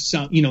even just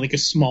some, like a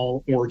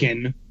small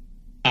organ,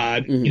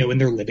 in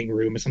their living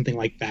room or something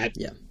like that.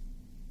 Yeah.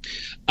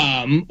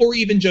 Or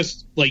even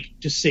just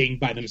sing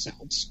by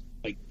themselves,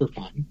 for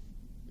fun.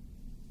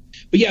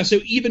 But yeah, so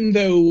even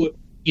though,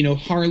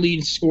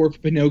 Harleen's score for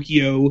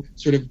Pinocchio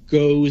sort of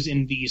goes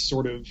in these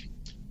sort of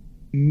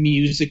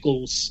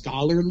musical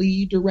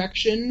scholarly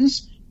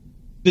directions,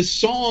 the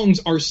songs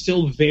are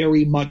still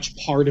very much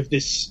part of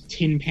this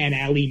Tin Pan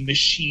Alley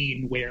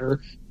machine where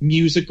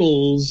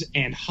musicals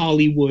and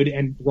Hollywood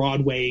and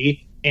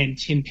Broadway and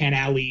Tin Pan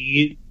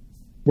Alley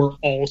were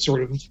all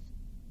sort of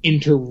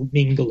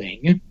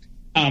intermingling.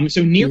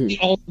 So nearly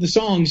all of the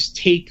songs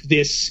take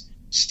this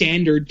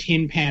standard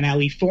Tin Pan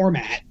Alley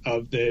format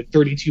of the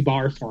 32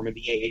 bar form of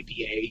the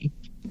AABA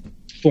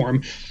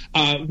form.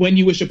 When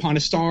You Wish Upon a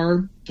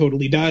Star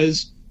totally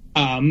does.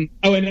 And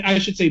I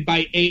should say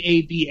by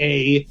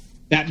AABA,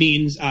 that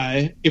means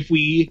if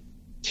we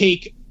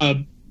take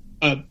a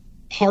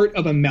part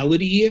of a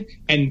melody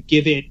and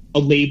give it a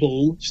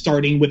label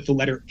starting with the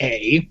letter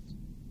A,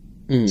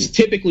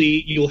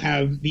 typically you'll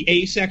have the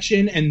A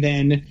section, and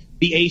then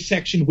the A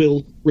section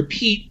will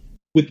repeat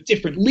with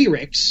different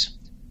lyrics,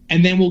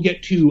 and then we'll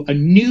get to a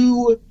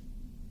new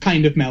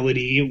kind of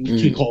melody,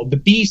 which we call the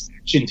B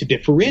section to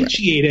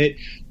differentiate it.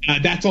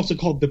 That's also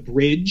called the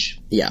bridge.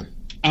 Yeah.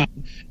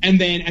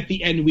 And then at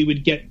the end, we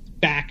would get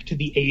back to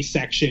the A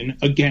section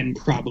again,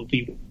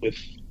 probably with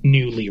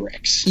new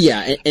lyrics.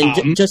 Yeah,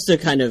 and just to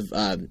kind of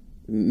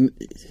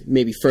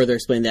maybe further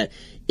explain that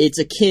it's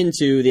akin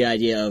to the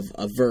idea of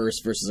a verse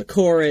versus a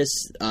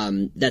chorus.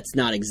 That's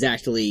not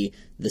exactly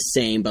the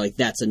same, but like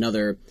that's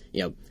another,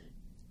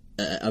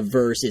 a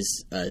verse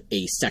is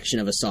a section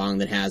of a song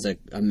that has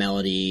a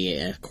melody,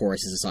 and a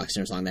chorus is a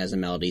section of a song that has a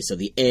melody. So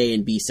the A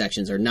and B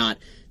sections are not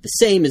the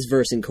same as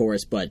verse and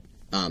chorus, but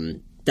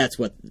that's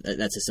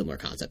a similar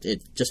concept.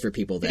 It's just for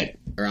people that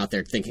are out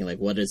there thinking like,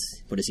 what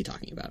is he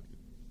talking about?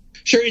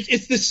 Sure,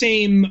 it's the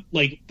same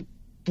like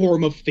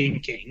form of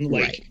thinking,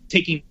 like right.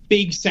 taking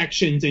big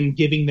sections and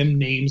giving them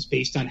names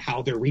based on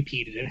how they're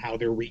repeated and how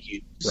they're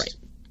reused. Right.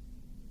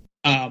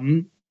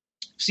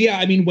 So yeah,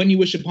 I mean, When You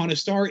Wish Upon a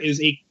Star is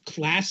a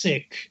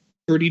classic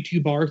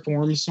 32-bar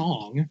form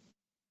song.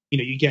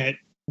 You get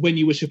When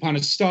You Wish Upon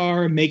a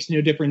Star, makes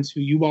no difference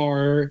who you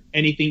are,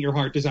 anything your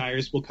heart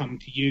desires will come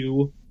to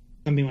you,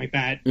 something like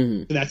that.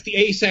 Mm-hmm. So that's the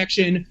A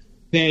section,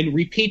 then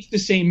repeats the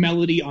same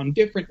melody on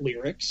different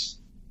lyrics.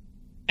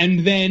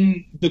 And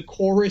then the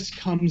chorus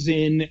comes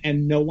in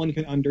and no one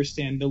can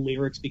understand the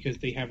lyrics because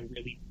they have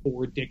really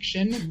poor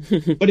diction,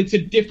 but it's a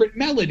different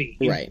melody.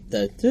 Right.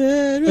 Yeah.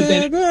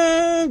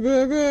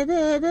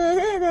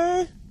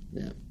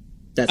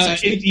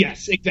 That's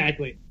yes,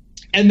 exactly.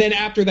 And then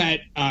after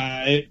that,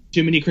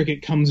 Jiminy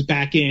Cricket comes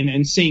back in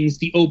and sings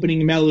the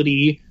opening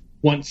melody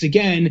once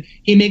again.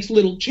 He makes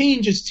little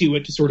changes to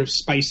it to sort of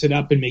spice it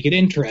up and make it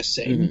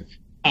interesting.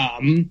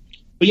 Mm-hmm.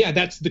 But yeah,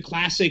 that's the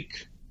classic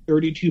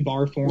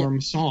 32-bar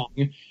form song.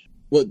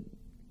 Well,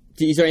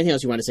 is there anything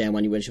else you want to say on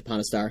When You Wish Upon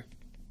a Star?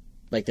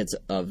 Like that's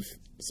of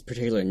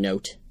particular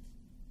note?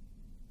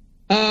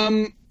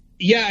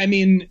 Yeah, I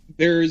mean,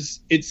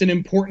 it's an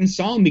important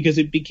song because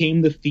it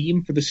became the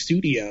theme for the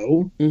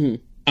studio.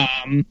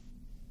 Mm-hmm.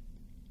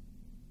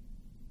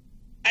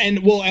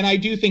 And I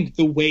do think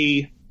the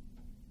way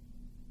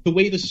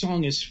the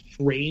song is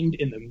framed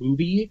in the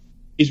movie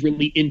is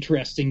really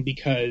interesting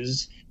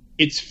because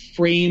it's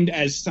framed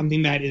as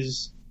something that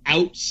is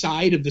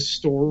outside of the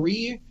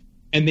story,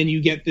 and then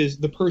you get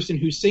the person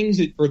who sings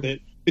it, or the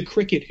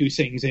cricket who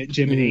sings it,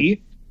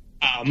 Jiminy.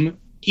 Mm-hmm.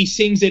 He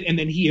sings it, and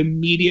then he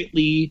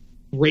immediately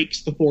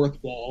breaks the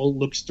fourth wall,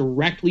 looks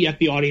directly at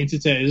the audience,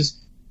 and says,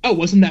 "Oh,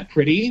 wasn't that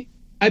pretty?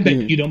 I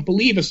bet you don't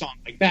believe a song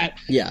like that."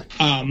 Yeah.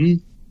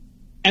 And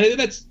I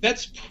think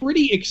that's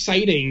pretty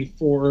exciting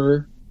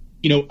for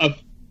a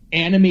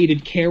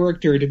animated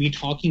character to be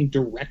talking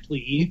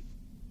directly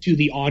to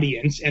the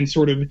audience and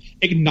sort of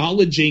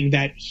acknowledging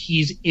that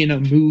he's in a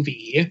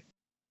movie.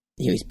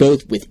 He's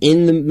both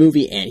within the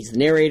movie and he's the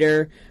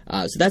narrator,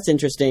 so that's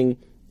interesting.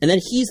 And then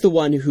he's the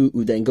one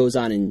who then goes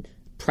on and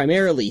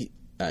primarily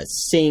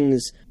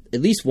sings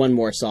at least one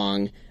more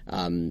song,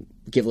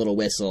 Give a Little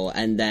Whistle,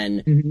 and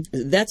then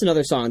that's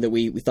another song that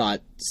we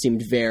thought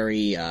seemed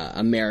very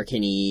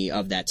American-y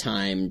of that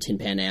time, Tin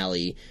Pan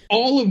Alley.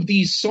 All of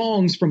these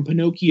songs from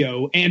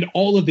Pinocchio and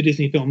all of the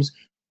Disney films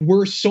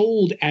were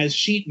sold as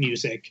sheet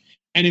music.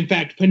 And in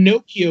fact,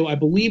 Pinocchio, I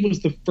believe,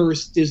 was the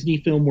first Disney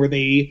film where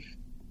they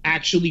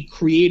actually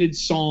created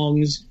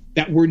songs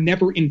that were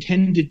never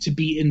intended to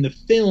be in the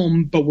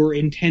film, but were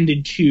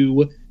intended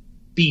to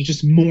be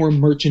just more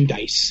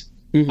merchandise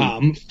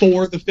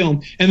for the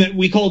film. And that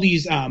we call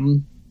these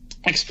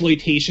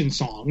exploitation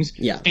songs.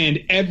 Yeah.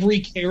 And every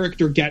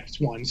character gets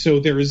one.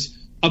 So there's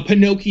a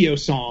Pinocchio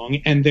song,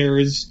 and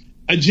there's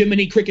a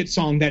Jiminy Cricket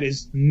song that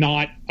is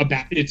not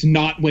about, it's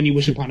not When You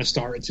Wish Upon a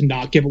Star, it's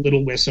not Give a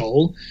Little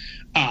Whistle.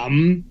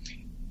 And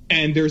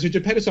there's a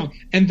Geppetto song,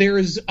 and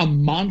there's a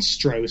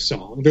Monstro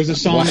song. There's a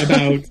song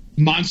about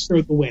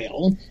Monstro the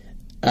whale.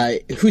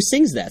 Who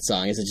sings that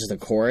song? Is it just a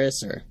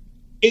chorus, or?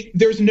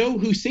 There's no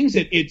who sings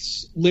it.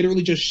 It's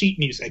literally just sheet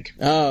music.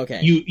 Oh,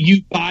 okay.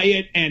 You buy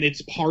it, and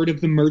it's part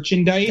of the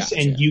merchandise, Gotcha.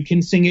 and you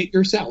can sing it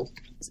yourself.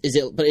 Is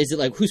it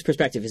like whose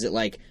perspective? Is it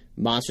like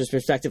Monster's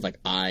perspective, like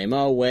I'm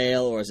a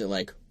whale, or is it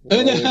like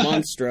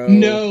Monstro?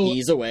 No,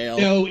 he's a whale.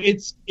 No,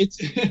 it's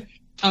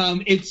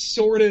it's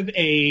sort of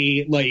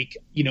a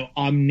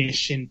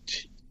omniscient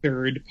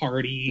third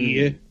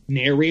party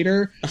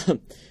narrator.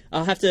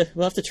 We'll have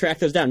to track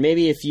those down.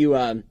 Maybe if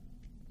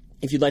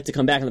you'd like to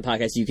come back on the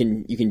podcast, you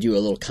can do a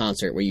little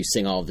concert where you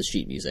sing all of the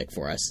sheet music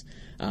for us.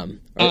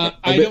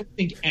 I don't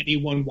think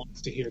anyone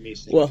wants to hear me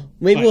sing. Well,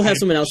 maybe we'll have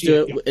someone else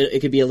do it. It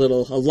could be a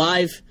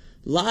live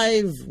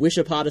Wish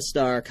Upon a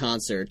Star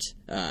concert,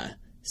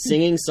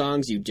 singing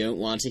songs you don't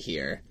want to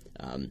hear.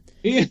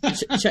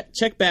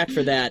 Check back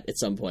for that at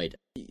some point.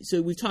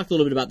 So we've talked a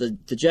little bit about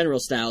the general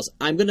styles.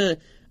 I'm gonna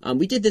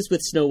we did this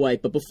with Snow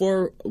White, but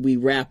before we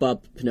wrap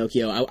up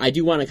Pinocchio, I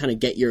do want to kind of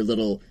get your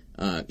little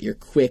your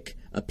quick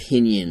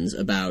opinions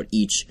about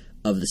each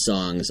of the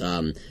songs,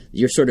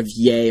 your sort of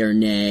yay or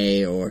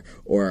nay or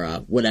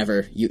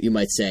whatever you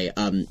might say.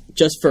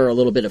 Just for a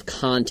little bit of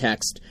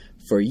context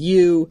for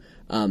you,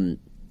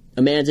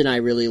 Amanda and I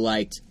really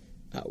liked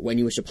When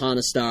You Wish Upon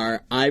a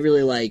Star. I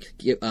really like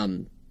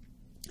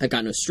I've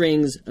Got No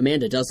Strings.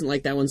 Amanda doesn't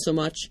like that one so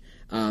much.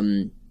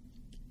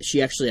 She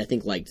actually, I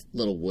think, liked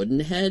Little Wooden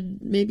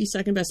Head, maybe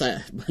second best. So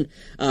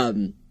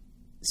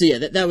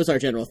yeah, that was our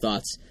general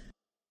thoughts.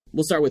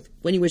 We'll start with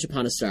When You Wish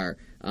Upon a Star.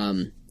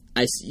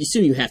 I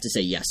assume you have to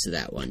say yes to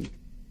that one.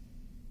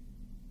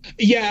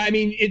 Yeah, I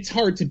mean, it's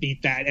hard to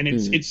beat that, and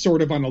it's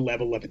sort of on a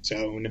level of its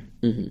own.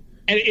 Mm-hmm.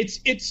 And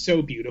it's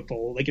so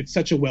beautiful. Like, it's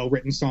such a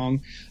well-written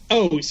song.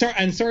 Oh,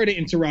 sorry to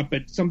interrupt,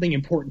 but something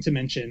important to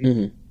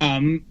mention.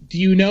 Mm-hmm. Do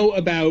you know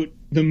about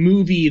the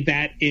movie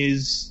that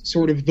is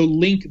sort of the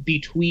link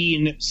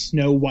between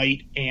Snow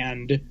White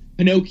and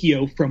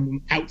Pinocchio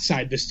from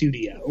outside the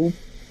studio?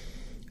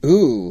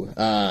 Ooh,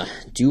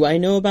 do I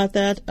know about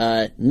that?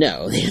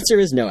 No. The answer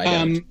is no, I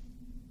don't.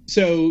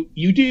 So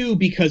you do,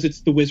 because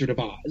it's The Wizard of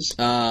Oz.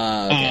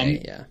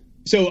 Okay, yeah.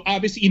 So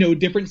obviously,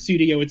 different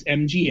studio, it's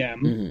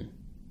MGM. Mm-hmm.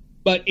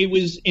 But it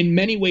was in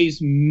many ways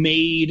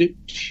made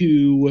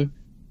to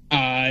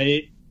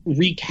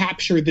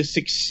recapture the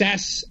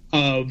success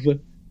of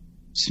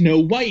Snow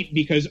White,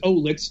 because,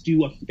 let's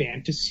do a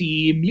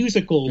fantasy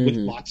musical with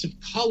lots of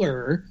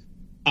color,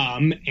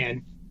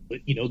 and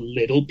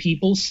little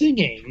people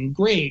singing.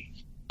 Great.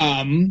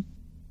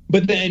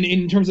 But then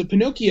in terms of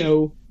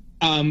Pinocchio,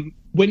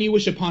 When You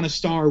Wish Upon a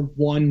Star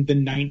won the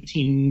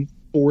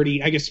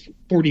 1940, I guess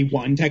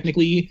 41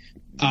 technically,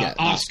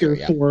 Oscar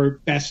for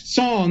Best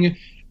Song.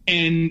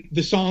 And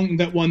the song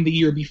that won the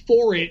year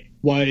before it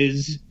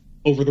was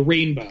Over the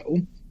Rainbow.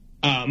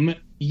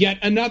 Yet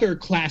another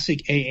classic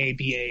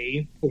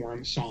AABA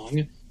form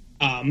song.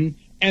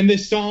 And the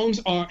songs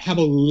have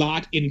a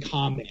lot in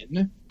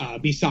common,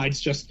 besides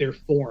just their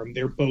form.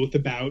 They're both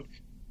about,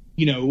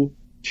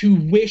 to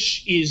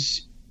wish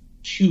is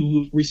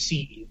to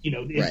receive.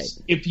 Right.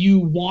 If you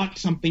want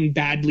something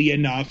badly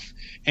enough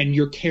and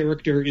your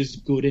character is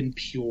good and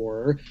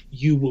pure,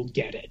 you will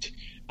get it.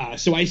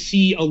 So I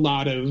see a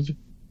lot of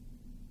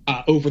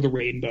Over the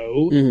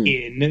Rainbow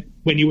in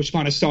When You Wish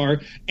Upon a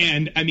Star.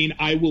 And I mean,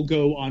 I will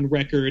go on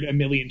record a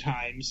million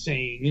times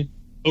saying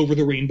Over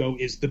the Rainbow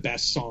is the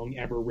best song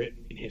ever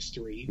written in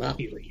history,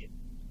 period.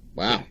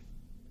 Wow. Yeah.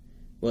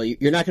 Well,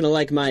 you're not going to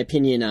like my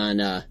opinion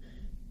on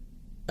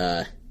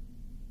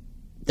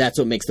That's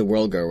What Makes the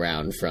World Go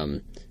Round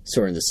from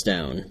Sword in the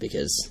Stone,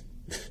 because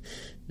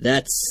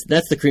that's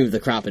the cream of the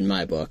crop in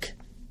my book.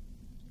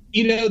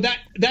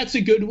 That's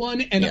a good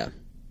one, and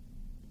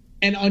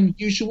an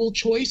unusual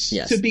choice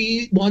to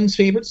be one's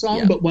favorite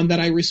song, but one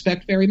that I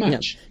respect very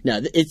much. No,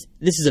 this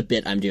is a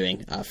bit I'm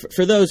doing.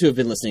 For those who have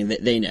been listening,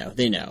 they know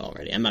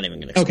already. I'm not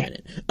even going to explain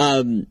it.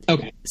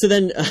 Okay. So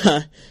then,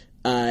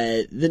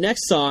 the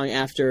next song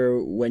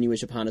after When You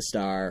Wish Upon a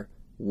Star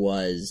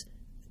was,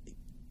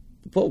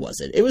 what was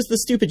it? It was the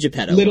stupid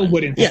Geppetto Little one.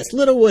 Wooden Head. Yes,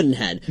 Little Wooden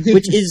Head,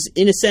 which is,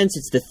 in a sense,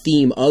 it's the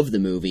theme of the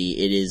movie.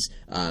 It is,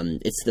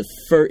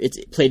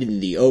 it's played in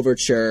the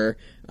overture.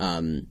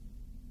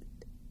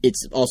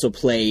 It's also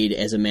played,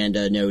 as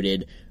Amanda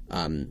noted,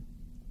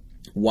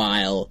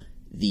 while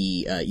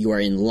you are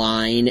in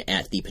line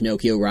at the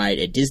Pinocchio ride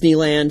at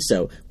Disneyland.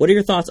 So what are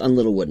your thoughts on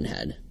Little Wooden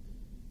Head?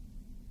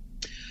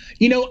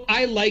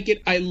 I like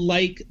it. I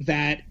like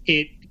that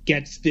it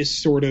gets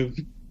this sort of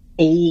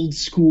old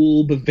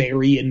school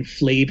Bavarian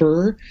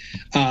flavor.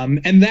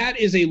 And that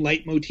is a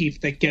leitmotif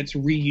that gets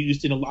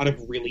reused in a lot of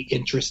really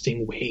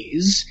interesting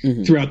ways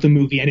throughout the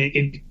movie.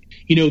 And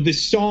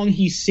this song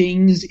he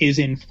sings is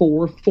in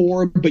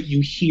 4/4, but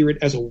you hear it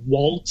as a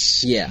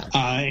waltz. Yeah.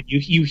 And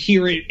you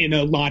hear it in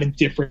a lot of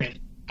different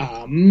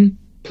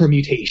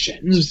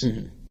permutations.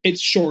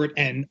 It's short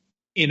and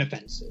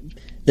inoffensive.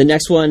 The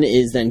next one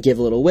is then Give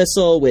a Little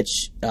Whistle,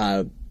 which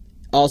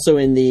also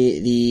in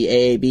the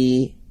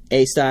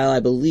AABA style, I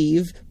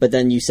believe. But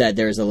then you said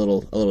there's a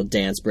little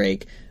dance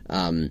break.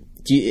 What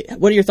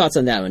are your thoughts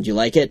on that one? Do you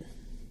like it?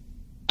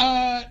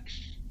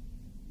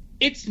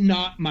 It's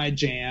not my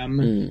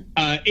jam.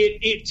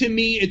 It to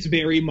me, it's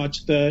very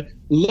much the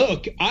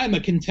look. I'm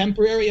a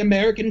contemporary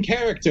American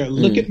character.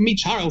 Look at me,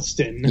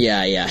 Charleston.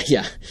 Yeah.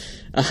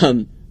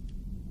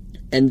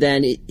 And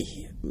then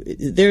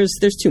there's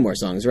two more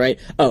songs, right?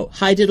 Oh,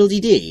 Hi Diddle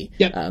Dee Dee,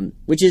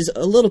 which is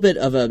a little bit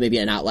of maybe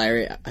an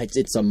outlier.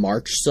 It's a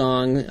march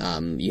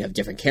song. You have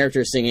different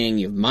characters singing.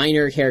 You have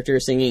minor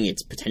characters singing.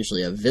 It's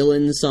potentially a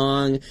villain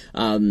song.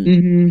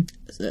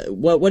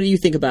 What do you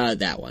think about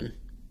that one?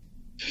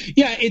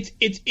 Yeah,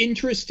 it's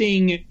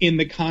interesting in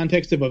the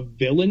context of a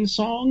villain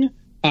song.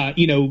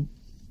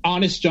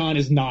 Honest John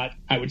is not,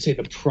 I would say,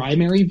 the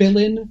primary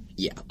villain.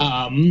 Yeah.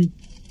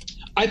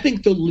 I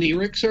think the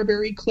lyrics are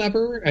very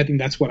clever. I think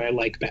that's what I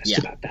like best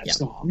about that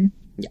song.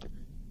 Yeah.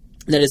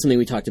 That is something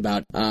we talked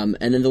about. And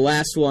then the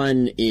last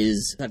one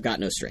is I've Got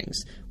No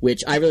Strings,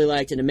 which I really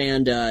liked, and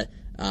Amanda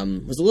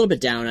was a little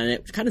bit down on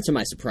it, kind of to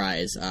my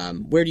surprise.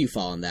 Where do you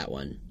fall on that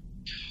one?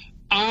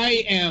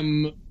 I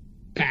am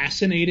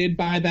fascinated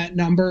by that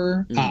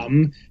number,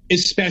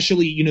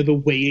 especially the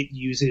way it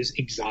uses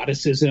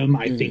exoticism.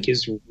 I think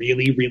is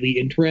really, really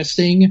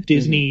interesting.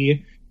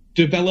 Disney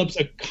develops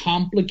a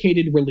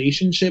complicated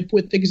relationship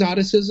with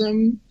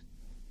exoticism.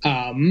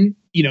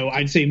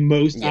 I'd say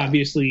most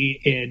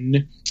obviously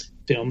in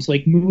films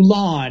like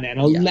Mulan and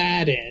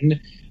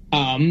Aladdin,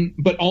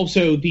 but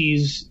also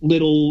these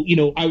little,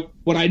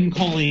 what I'm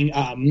calling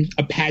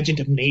a pageant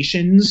of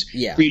nations,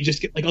 where you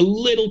just get like a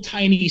little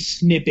tiny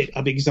snippet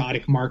of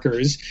exotic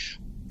markers.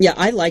 Yeah,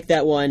 I like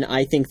that one.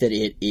 I think that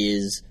it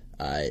is,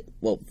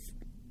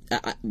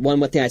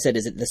 one thing I said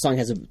is that the song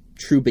has a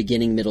true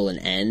beginning, middle, and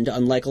end,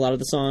 unlike a lot of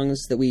the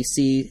songs that we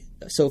see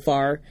so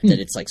far, that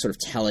it's like sort of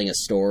telling a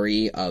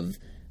story of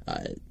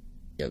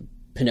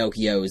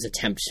Pinocchio's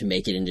attempt to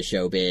make it into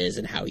showbiz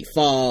and how he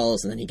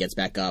falls, and then he gets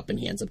back up and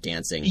he ends up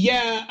dancing.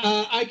 Yeah,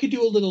 I could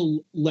do a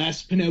little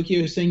less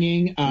Pinocchio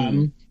singing.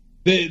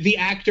 The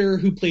actor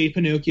who played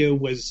Pinocchio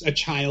was a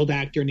child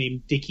actor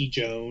named Dickie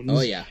Jones.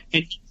 Oh, yeah.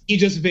 And he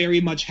just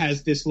very much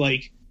has this,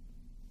 like,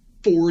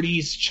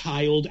 40s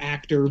child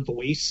actor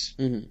voice.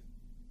 Mm-hmm.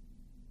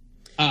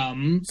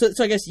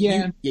 So I guess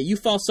you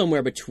fall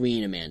somewhere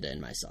between Amanda and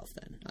myself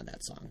then on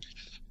that song.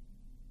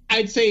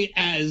 I'd say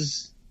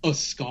as a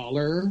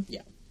scholar,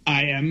 yeah,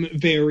 I'm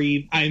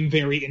very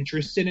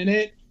interested in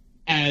it.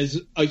 As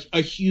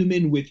a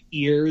human with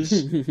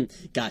ears,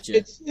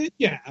 gotcha.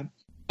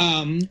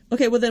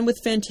 Okay, well then with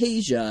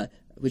Fantasia,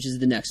 which is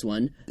the next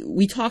one,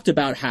 we talked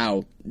about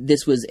how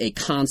this was a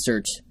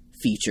concert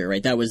feature,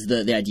 right? That was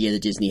the idea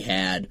that Disney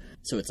had.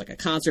 So it's like a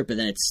concert, but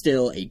then it's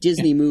still a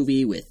Disney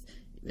movie with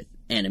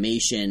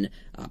animation.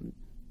 Do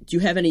you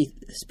have any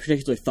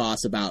particular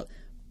thoughts about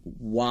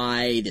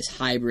why this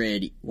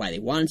hybrid, why they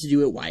wanted to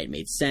do it, why it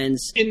made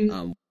sense?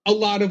 In a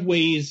lot of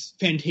ways,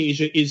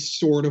 Fantasia is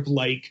sort of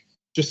like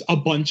just a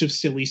bunch of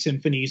silly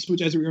symphonies,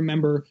 which, as we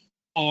remember,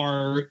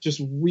 are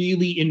just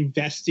really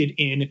invested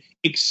in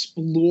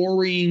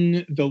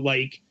exploring the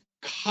like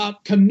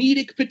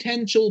comedic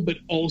potential, but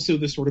also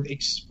the sort of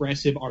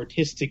expressive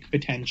artistic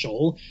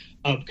potential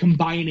of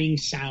combining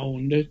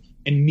sound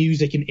and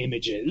music and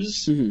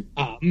images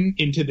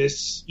into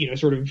this,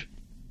 sort of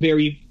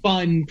very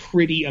fun,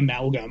 pretty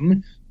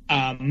amalgam.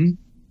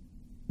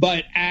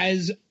 But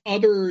as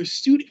other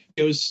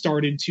studios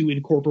started to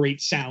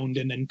incorporate sound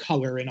and then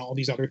color and all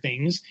these other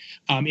things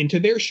into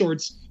their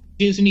shorts,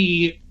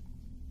 Disney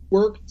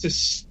worked to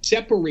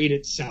separate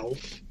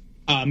itself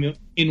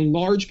in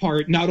large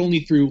part, not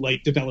only through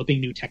like developing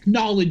new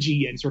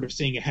technology and sort of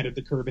staying ahead of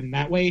the curve in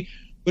that way,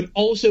 but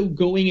also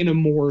going in a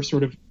more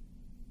sort of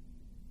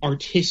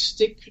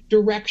artistic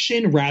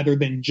direction rather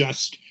than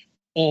just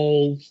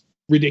all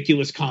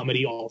ridiculous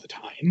comedy all the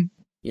time.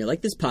 Yeah,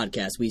 like this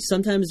podcast, we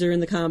sometimes are in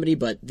the comedy,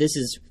 but this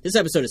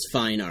episode is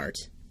fine art.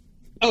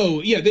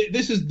 Oh, yeah,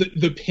 this is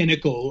the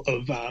pinnacle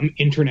of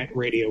internet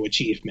radio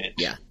achievement.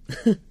 Yeah.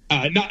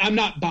 I'm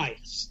not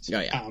biased. Oh,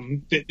 yeah.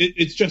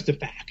 It's just a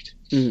fact.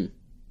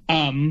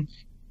 Mm-hmm.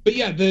 But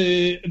yeah,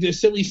 the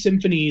silly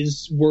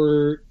symphonies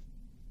were,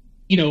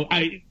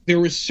 there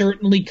was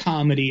certainly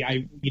comedy.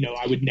 I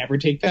would never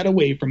take that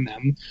away from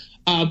them.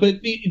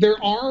 But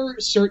there are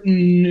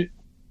certain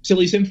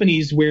silly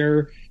symphonies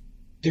where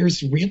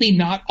there's really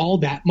not all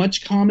that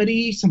much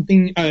comedy.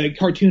 A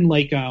cartoon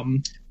like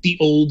The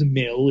Old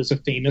Mill is a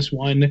famous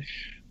one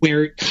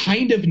where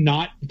kind of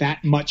not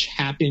that much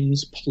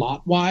happens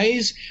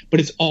plot-wise, but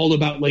it's all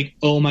about like,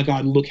 oh my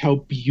God, look how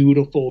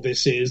beautiful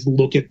this is.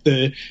 Look at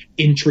the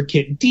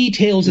intricate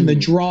details and the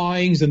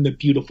drawings and the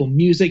beautiful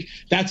music.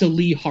 That's a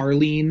Lee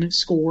Harleen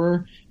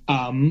score.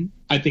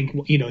 I think,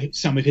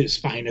 some of his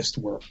finest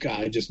work,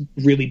 just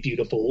really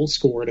beautiful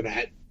score to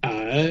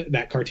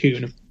that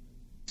cartoon.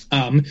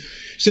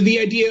 So the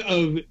idea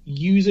of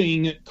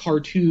using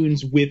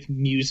cartoons with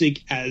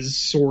music as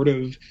sort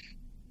of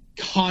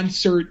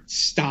concert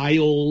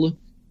style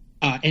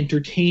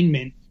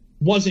entertainment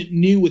wasn't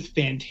new with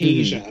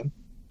Fantasia.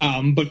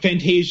 But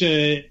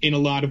Fantasia in a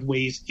lot of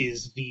ways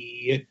is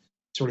the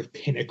sort of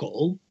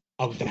pinnacle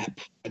of that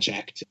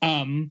project.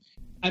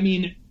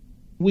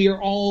 We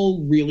are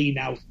all really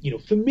now,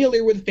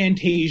 familiar with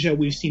Fantasia.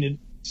 We've seen it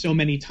so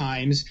many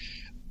times.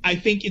 I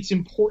think it's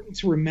important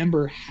to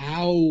remember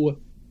how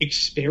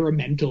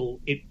experimental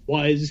it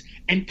was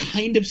and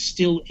kind of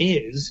still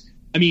is.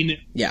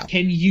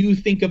 Can you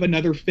think of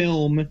another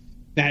film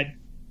that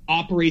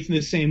operates in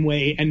the same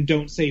way and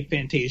don't say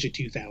Fantasia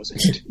 2000?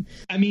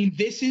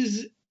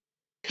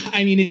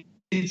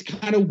 It's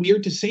kind of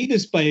weird to say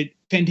this, but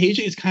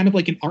Fantasia is kind of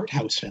like an art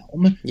house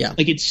film. Yeah.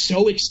 Like it's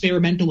so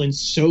experimental and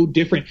so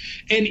different.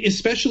 And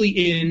especially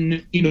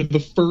in,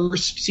 the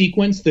first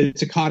sequence, the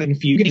Toccata and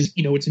Fugue,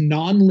 it's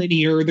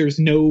non-linear. There's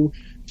no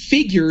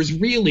figures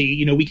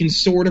really. We can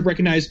sort of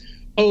recognize,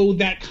 oh,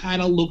 that kind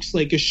of looks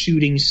like a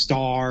shooting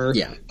star.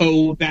 Yeah.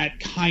 Oh, that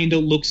kind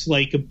of looks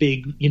like a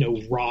big,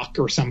 rock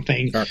or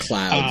something. Or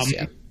clouds,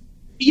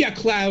 Yeah,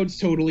 clouds,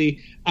 totally.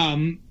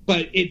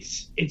 But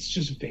it's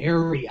just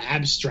very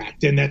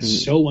abstract, and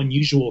that's so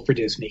unusual for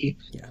Disney.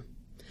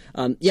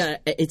 Yeah.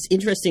 It's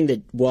interesting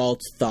that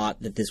Walt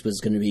thought that this was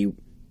going to be,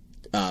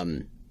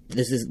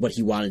 this is what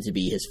he wanted to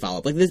be his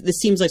follow-up. Like this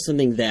seems like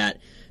something that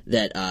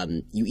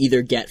you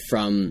either get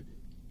from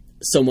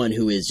someone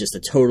who is just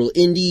a total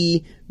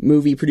indie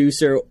movie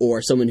producer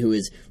or someone who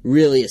has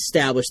really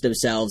established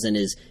themselves and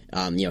is,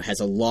 has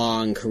a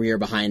long career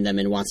behind them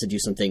and wants to do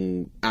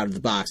something out of the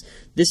box.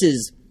 This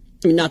is,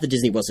 not that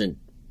Disney wasn't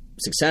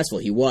successful.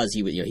 He was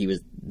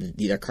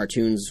these are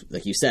cartoons,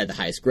 like you said, the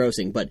highest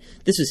grossing, but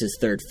this was his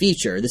third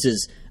feature. This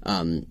is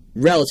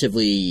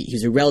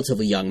he's a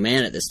relatively young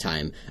man at this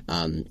time.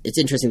 It's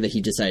interesting that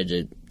he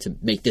decided to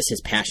make this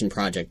his passion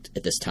project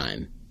at this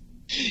time.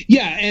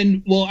 Yeah,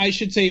 and well, I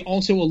should say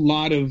also a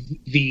lot of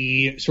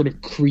the sort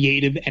of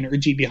creative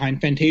energy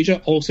behind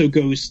Fantasia also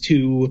goes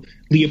to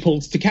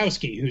Leopold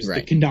Stokowski, who's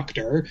the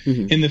conductor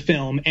in the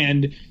film.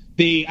 And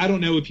I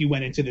don't know if you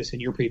went into this in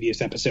your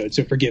previous episode,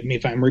 so forgive me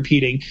if I'm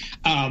repeating.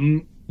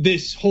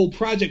 This whole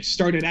project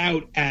started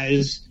out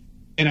as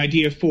an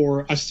idea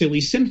for a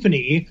silly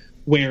symphony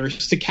where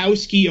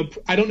Stokowski,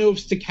 I don't know if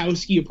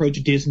Stokowski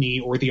approached Disney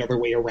or the other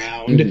way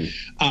around,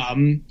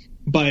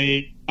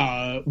 but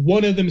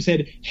one of them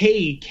said,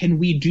 hey, can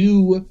we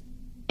do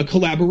a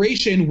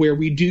collaboration where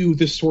we do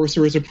The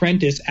Sorcerer's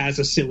Apprentice as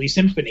a silly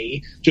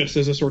symphony, just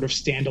as a sort of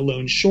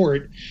standalone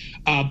short?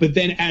 But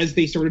then as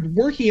they started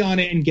working on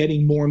it and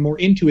getting more and more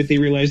into it, they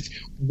realized,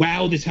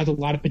 wow, this has a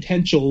lot of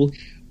potential.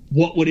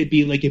 What would it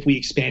be like if we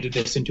expanded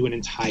this into an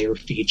entire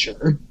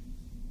feature?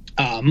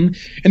 And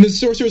The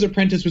Sorcerer's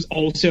Apprentice was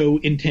also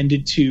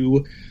intended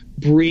to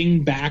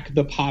bring back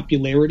the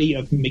popularity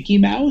of Mickey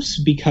Mouse,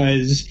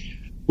 because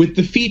with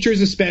the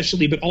features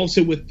especially, but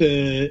also with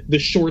the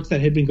shorts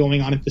that had been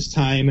going on at this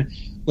time,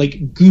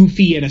 like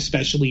Goofy and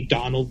especially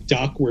Donald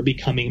Duck were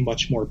becoming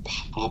much more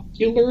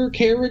popular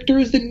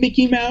characters than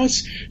Mickey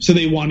Mouse. So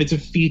they wanted to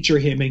feature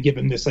him and give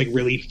him this like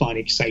really fun,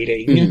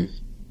 exciting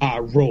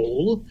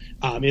role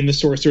in The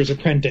Sorcerer's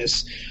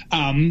Apprentice.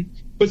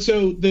 But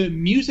so the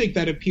music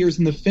that appears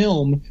in the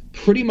film,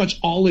 pretty much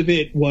all of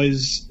it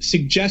was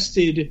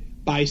suggested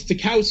by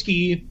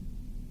Stokowski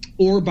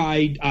or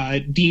by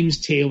Deems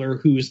Taylor,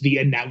 who's the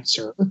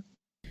announcer.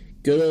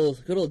 Good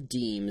old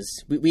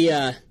Deems. We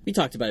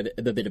talked about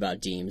a bit about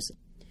Deems.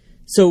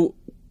 So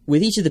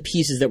with each of the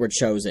pieces that were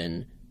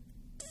chosen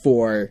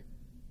for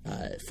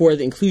the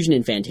inclusion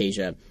in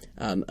Fantasia,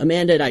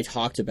 Amanda and I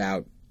talked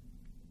about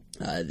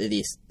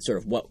these sort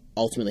of what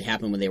ultimately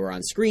happened when they were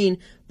on screen.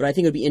 But I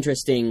think it would be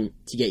interesting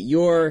to get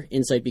your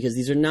insight, because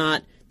these are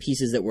not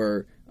pieces that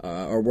were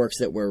or works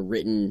that were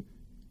written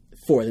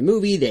for the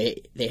movie.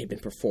 They had been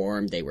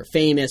performed. They were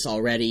famous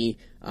already.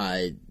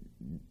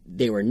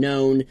 They were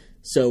known.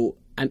 So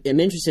I'm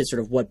interested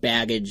sort of what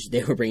baggage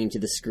they were bringing to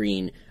the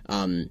screen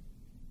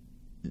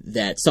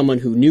that someone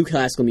who knew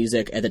classical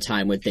music at the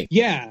time would think.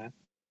 Yeah.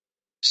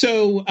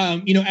 So,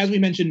 as we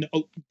mentioned,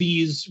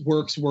 these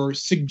works were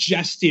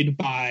suggested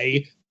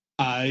by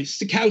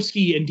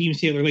Stokowski and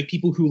Deems Taylor, like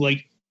people who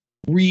like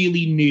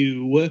really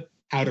knew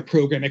how to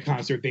program a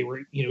concert. They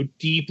were,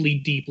 deeply,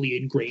 deeply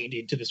ingrained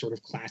into the sort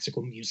of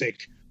classical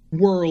music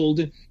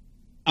world.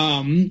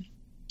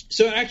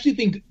 So I actually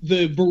think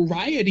the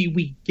variety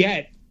we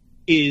get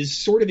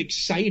is sort of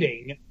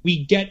exciting.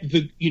 We get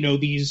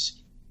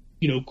these,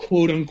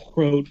 quote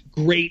unquote,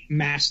 great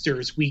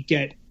masters. We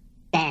get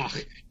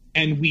Bach,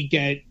 and we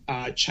get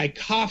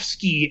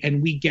Tchaikovsky,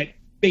 and we get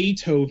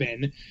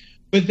Beethoven.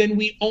 But then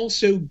we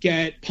also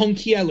get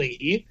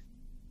Ponchielli,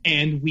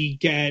 and we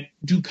get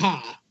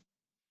Dukas.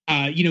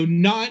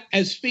 Not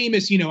as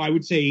famous, I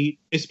would say,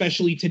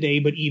 especially today,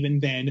 but even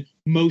then,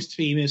 most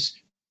famous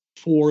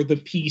for the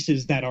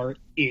pieces that are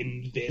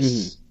in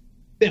this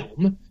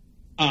film.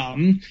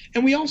 And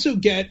we also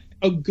get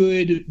a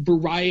good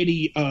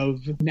variety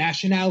of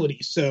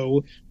nationalities.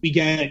 So we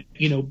get,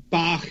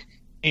 Bach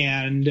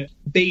and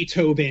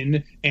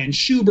Beethoven and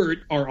Schubert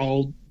are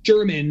all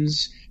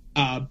Germans.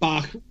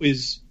 Bach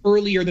is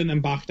earlier than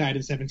them. Bach died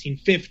in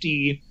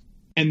 1750.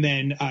 And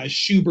then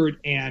Schubert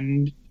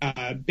and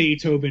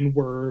Beethoven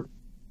were,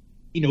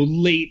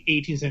 late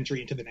 18th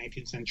century into the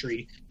 19th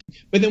century.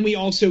 But then we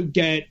also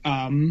get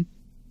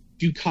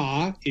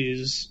Dukas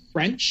is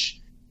French.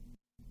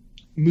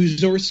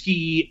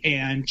 Mussorgsky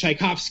and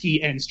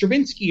Tchaikovsky and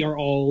Stravinsky are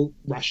all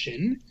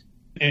Russian.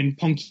 And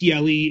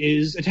Ponchielli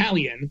is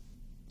Italian.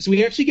 So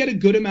we actually get a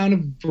good amount of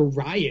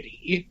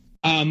variety.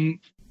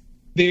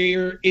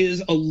 There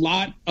is a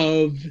lot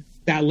of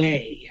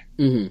ballet.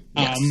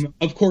 Yes.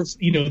 Of course,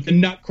 the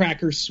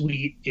Nutcracker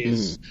Suite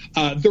is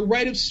The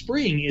Rite of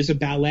Spring is a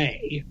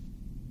ballet.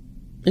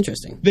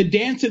 Interesting. The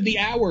Dance of the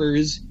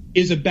Hours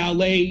is a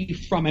ballet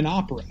from an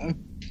opera.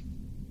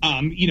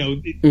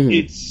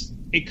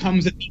 It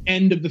comes at the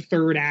end of the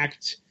third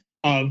act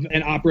of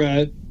an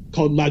opera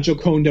called La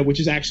Gioconda, which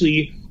is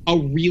actually a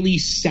really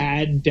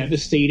sad,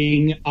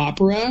 devastating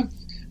opera.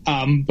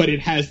 But it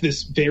has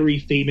this very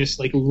famous,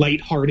 like,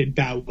 lighthearted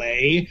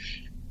ballet.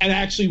 And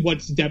actually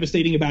what's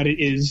devastating about it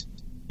is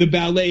the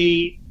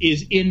ballet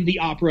is in the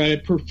opera,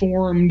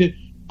 performed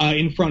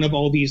in front of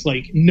all these,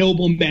 like,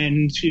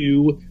 noblemen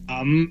to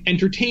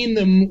entertain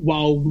them,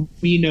 while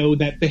we know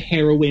that the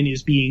heroine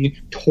is being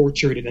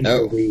tortured in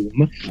another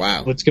room.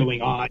 Wow. What's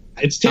going on?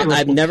 It's terrible.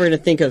 I'm never going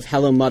to think of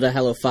Hello Mudda,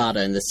 Hello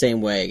Fada in the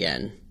same way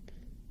again.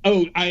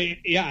 Oh,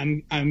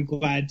 I'm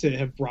glad to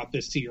have brought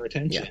this to your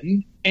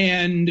attention. Yeah.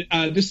 And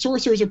The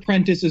Sorcerer's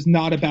Apprentice is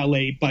not a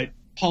ballet, but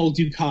Paul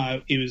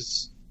Dukas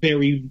is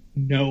very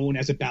known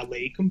as a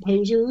ballet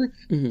composer.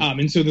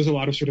 And so there's a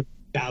lot of sort of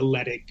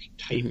balletic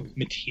type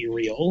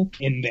material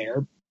in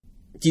there.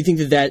 do you think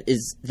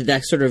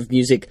that sort of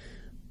music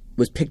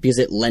was picked because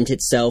it lent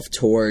itself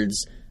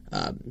towards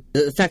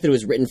the fact that it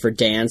was written for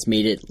dance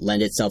made it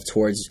lend itself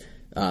towards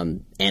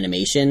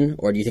animation,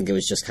 or do you think it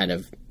was just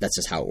that's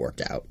just how it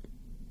worked out?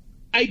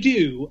 I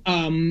do.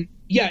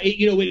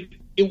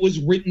 It was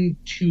written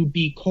to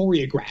be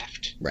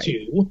choreographed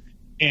too.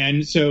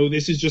 And so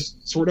this is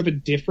just sort of a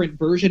different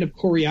version of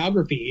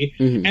choreography.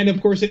 Mm-hmm. And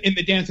of course, in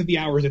the Dance of the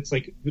Hours, it's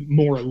like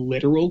more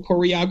literal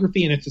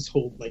choreography, and it's this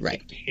whole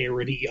like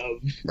parody of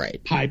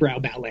highbrow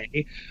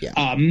ballet.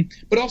 Yeah.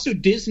 But also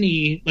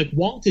Disney, like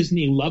Walt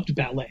Disney, loved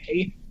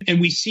ballet, and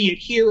we see it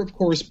here, of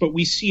course, but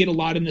we see it a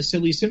lot in the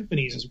Silly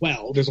Symphonies as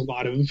well. There's a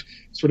lot of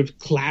sort of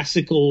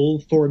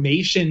classical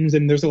formations,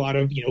 and there's a lot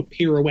of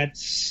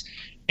pirouettes,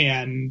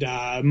 and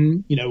I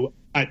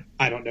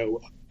don't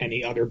know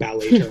any other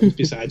ballet terms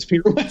besides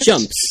pirouettes.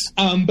 Jumps.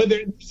 But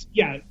there's,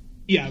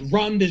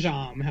 rond de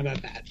jambe. How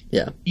about that?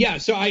 Yeah. Yeah,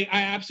 so I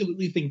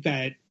absolutely think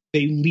that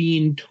they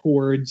lean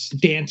towards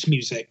dance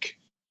music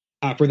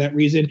for that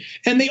reason.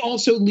 And they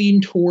also lean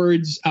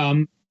towards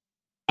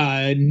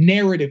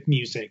narrative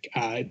music.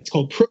 It's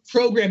called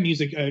program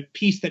music, a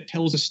piece that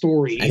tells a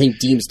story. I think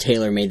Deems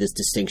Taylor made this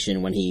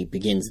distinction when he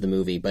begins the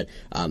movie, but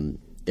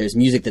there's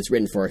music that's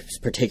written for a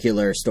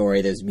particular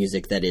story. There's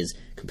music that is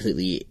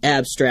completely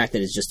abstract,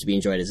 that is just to be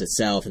enjoyed as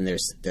itself, and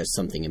there's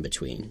something in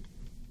between.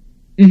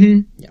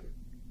 Mm-hmm. Yeah.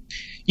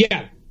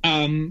 Yeah.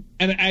 And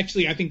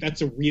actually, I think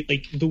that's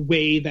the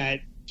way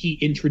that he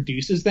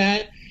introduces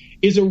that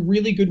is a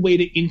really good way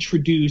to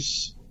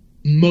introduce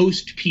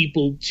most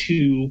people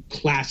to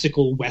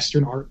classical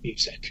Western art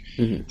music.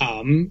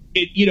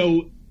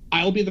 Mm-hmm.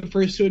 I'll be the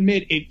first to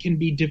admit it can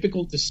be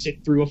difficult to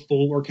sit through a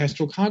full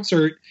orchestral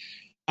concert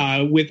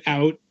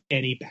without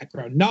any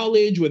background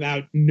knowledge,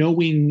 without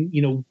knowing,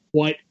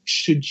 what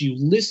should you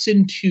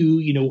listen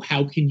to,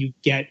 how can you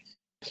get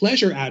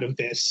pleasure out of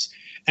this?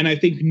 And I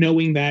think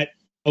knowing that,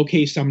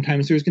 okay,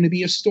 sometimes there's going to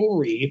be a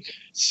story.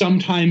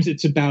 Sometimes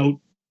it's about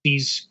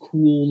these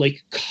cool,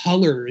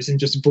 colors and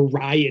just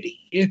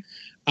variety.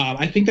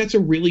 I think that's a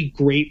really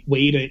great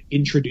way to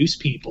introduce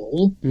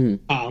people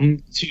to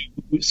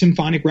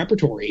symphonic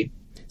repertory.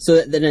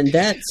 So then in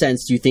that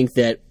sense, do you think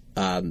that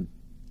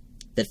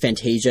that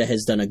Fantasia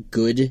has done a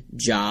good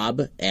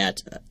job at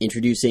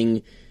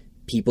introducing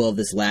people of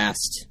this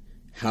last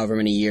however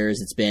many years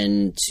it's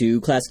been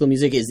to classical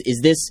music? Has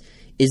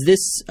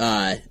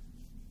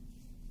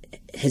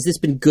this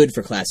been good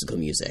for classical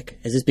music?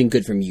 Has this been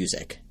good for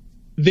music?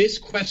 This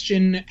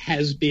question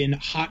has been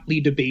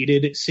hotly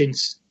debated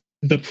since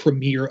the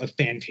premiere of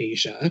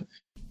Fantasia.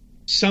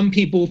 Some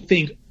people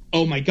think,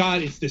 oh my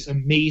God, it's this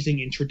amazing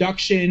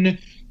introduction.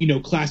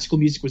 Classical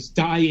music was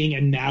dying,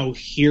 and now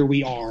here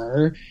we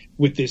are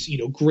with this,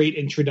 great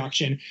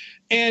introduction.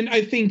 And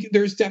I think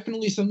there's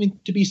definitely something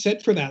to be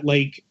said for that.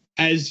 Like,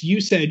 as you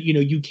said,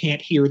 you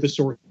can't hear The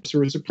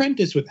Sorcerer's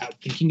Apprentice without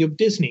thinking of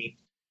Disney.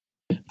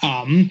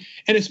 And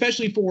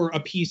especially for a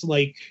piece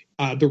like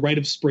The Rite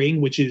of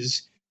Spring, which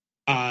is,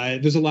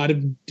 there's a lot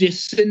of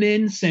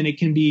dissonance and it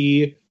can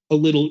be a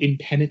little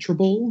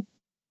impenetrable.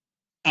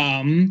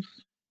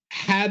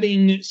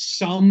 Having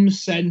some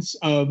sense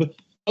of,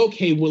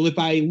 okay, well, if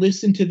I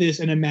listen to this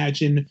and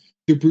imagine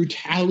the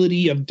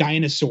brutality of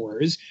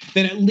dinosaurs,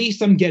 then at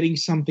least I'm getting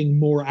something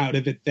more out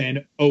of it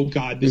than, oh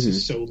God, this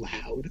is so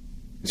loud.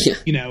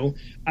 Yeah.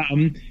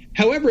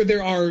 However,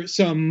 there are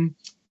some,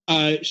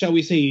 shall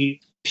we say,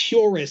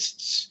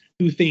 purists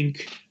who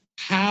think,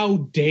 how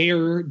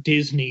dare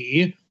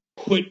Disney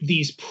put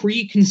these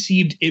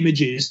preconceived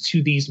images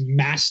to these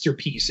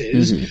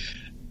masterpieces?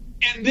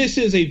 And this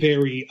is a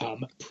very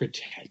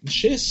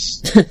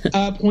pretentious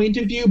point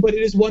of view, but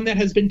it is one that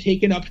has been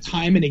taken up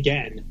time and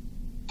again.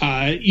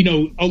 A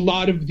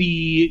lot of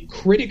the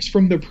critics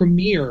from the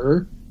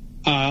premiere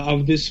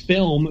of this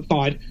film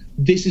thought,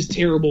 this is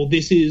terrible.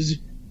 This is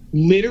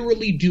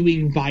literally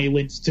doing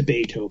violence to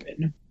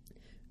Beethoven.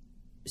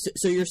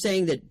 So you're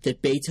saying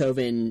that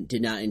Beethoven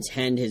did not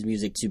intend his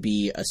music to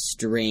be a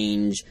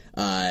strange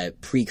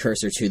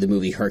precursor to the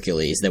movie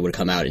Hercules that would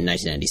come out in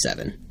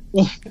 1997?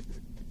 Well,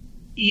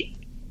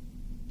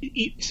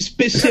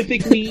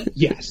 specifically,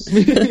 yes.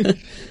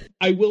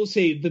 I will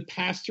say the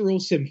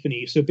Pastoral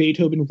Symphony. So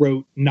Beethoven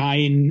wrote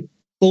 9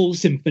 full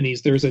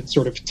symphonies. There's a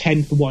sort of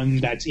 10th one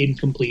that's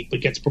incomplete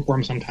but gets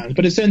performed sometimes.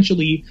 But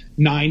essentially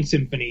 9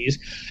 symphonies.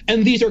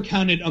 And these are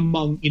counted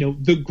among,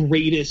 the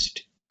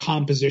greatest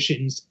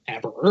compositions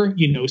ever.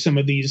 Some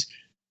of these,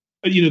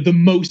 the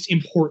most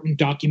important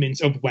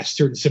documents of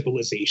Western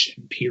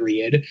civilization,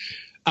 period.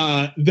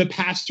 The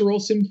Pastoral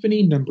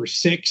Symphony, number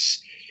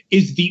 6,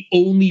 is the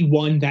only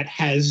one that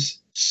has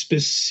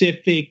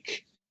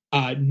specific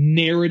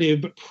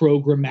narrative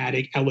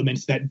programmatic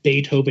elements that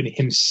Beethoven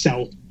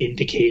himself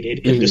indicated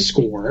in the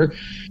score.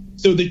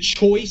 So the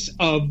choice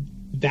of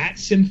that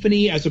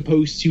symphony as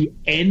opposed to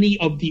any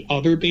of the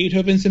other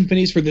Beethoven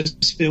symphonies for this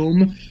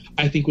film,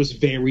 I think was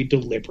very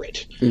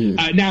deliberate.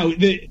 Now,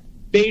 the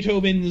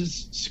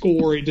Beethoven's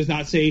score, it does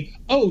not say,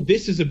 oh,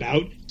 this is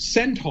about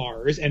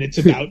centaurs and it's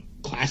about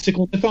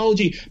classical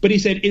mythology, but he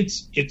said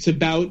it's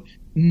about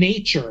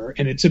nature,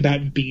 and it's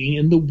about being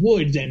in the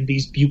woods and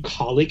these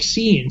bucolic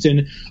scenes,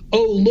 and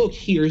oh look,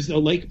 here's a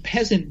like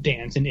peasant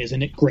dance, and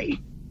isn't it great?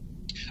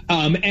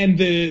 And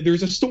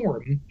there's a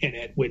storm in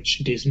it, which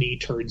Disney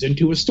turns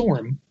into a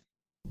storm.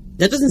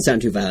 That doesn't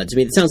sound too violent to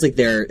me. It sounds like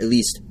they're at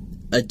least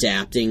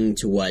adapting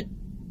to what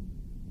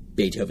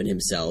Beethoven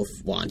himself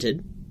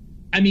wanted.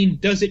 I mean,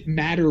 does it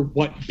matter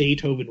what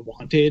Beethoven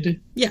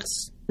wanted?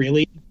 Yes.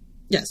 Really?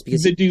 Yes,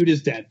 because the dude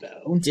is dead,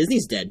 though.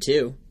 Disney's dead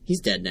too. He's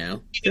dead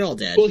now. They're all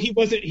dead. Well, he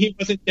wasn't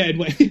dead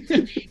when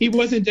he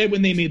wasn't dead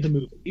when they made the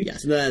movie.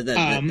 Yes, that's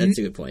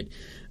a good point.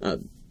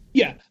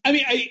 Yeah, I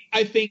mean,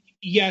 I think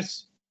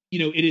yes,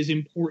 it is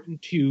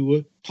important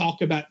to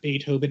talk about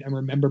Beethoven and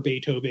remember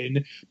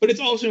Beethoven, but it's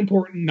also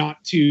important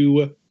not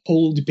to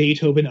hold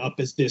Beethoven up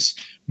as this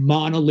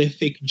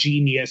monolithic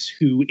genius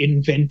who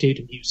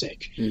invented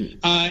music.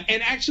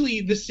 And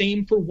actually, the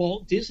same for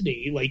Walt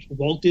Disney. Like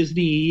Walt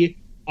Disney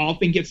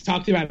often gets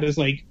talked about as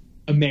like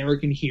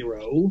American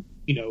hero,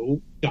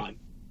 done.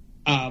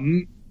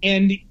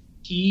 And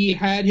he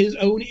had his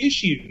own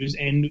issues,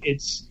 and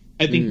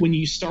I think when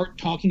you start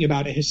talking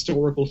about a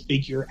historical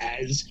figure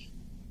as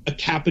a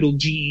capital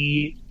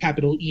G,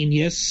 capital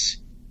genius,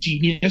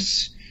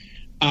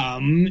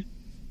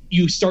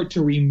 you start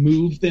to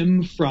remove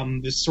them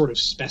from this sort of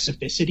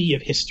specificity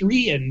of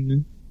history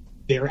and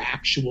their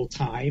actual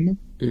time.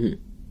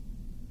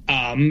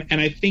 And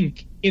I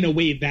think in a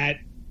way that,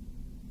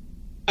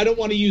 I don't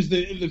want to use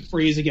the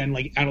phrase again,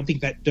 like, I don't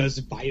think that does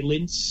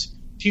violence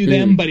to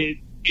them, but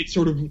it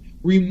sort of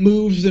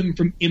removes them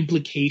from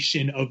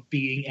implication of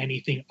being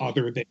anything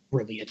other than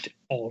brilliant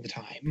all the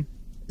time.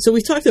 So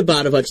we've talked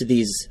about a bunch of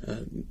these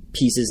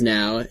pieces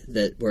now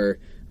that were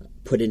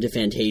put into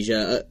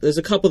Fantasia. There's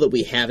a couple that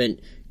we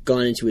haven't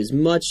gone into as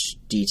much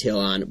detail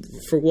on.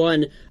 For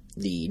one,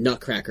 the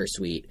Nutcracker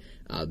Suite.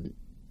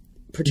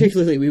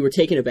 Particularly, we were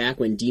taken aback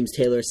when Deems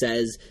Taylor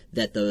says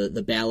that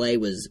the ballet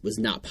was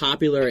not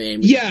popular.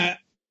 And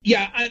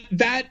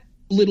that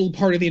little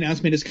part of the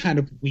announcement is kind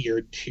of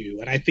weird too,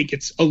 and I think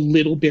it's a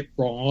little bit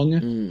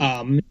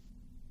wrong.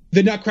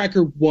 The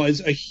Nutcracker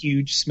was a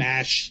huge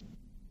smash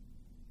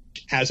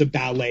as a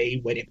ballet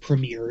when it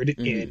premiered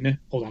in,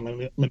 hold on, let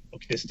me look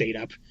this date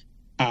up,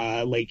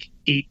 like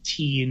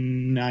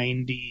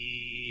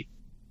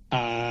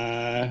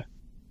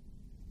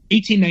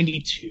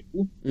 1892.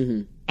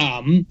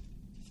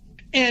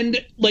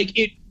 And like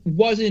it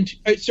wasn't,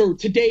 so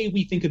today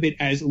we think of it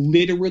as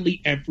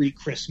literally every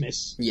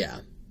Christmas. Yeah.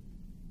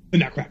 The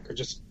Nutcracker,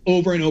 just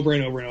over and over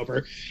and over and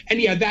over. And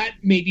yeah, that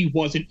maybe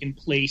wasn't in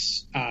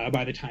place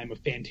by the time of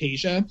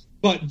Fantasia,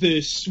 but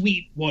the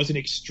suite was an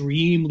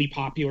extremely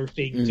popular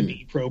thing to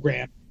be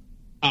programmed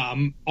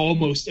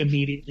almost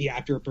immediately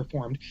after it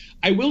performed.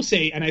 I will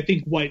say, and I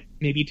think what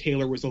maybe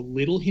Taylor was a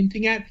little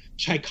hinting at,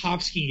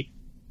 Tchaikovsky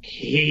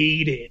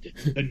hated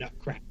the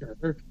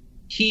Nutcracker.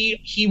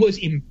 He was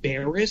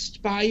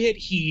embarrassed by it.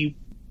 He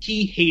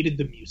hated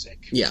the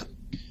music. Yeah.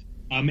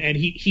 And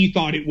he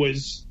thought it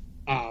was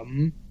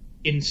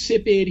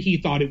insipid. He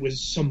thought it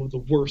was some of the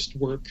worst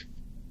work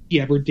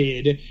he ever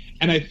did.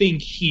 And I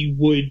think he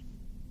would,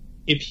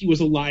 if he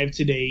was alive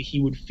today,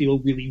 he would feel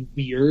really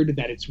weird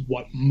that it's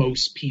what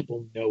most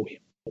people know him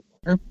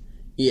for.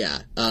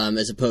 Yeah.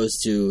 As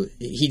opposed to,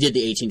 he did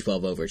the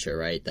 1812 Overture,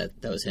 right? That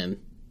was him.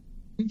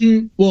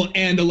 Well,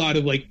 and a lot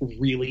of like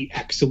really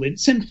excellent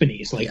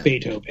symphonies like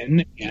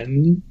Beethoven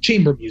and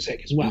chamber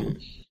music as well.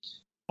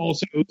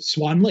 Also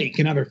Swan Lake,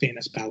 another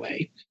famous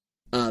ballet.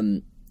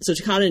 So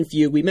Toccata and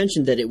Fugue, we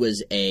mentioned that it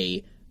was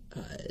there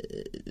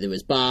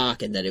was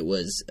Bach and that it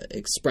was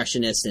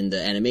expressionist in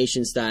the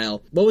animation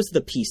style. What was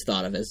the piece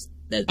thought of as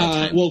that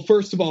time? Well,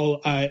 first of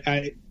all,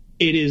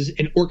 it is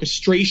an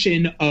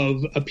orchestration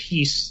of a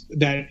piece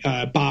that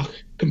Bach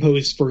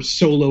composed for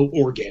solo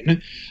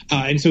organ,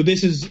 and so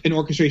this is an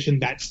orchestration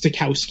that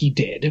Stokowski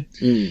did,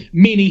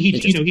 meaning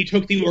he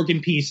took the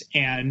organ piece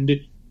and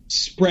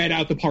spread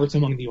out the parts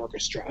among the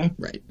orchestra.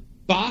 Right.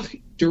 Bach,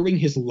 during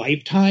his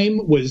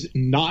lifetime, was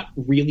not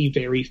really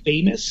very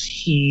famous.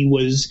 He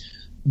was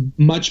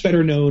much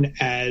better known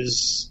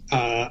as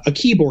a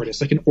keyboardist,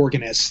 like an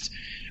organist.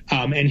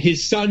 And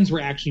his sons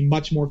were actually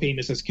much more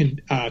famous as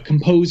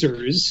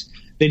composers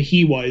than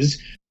he was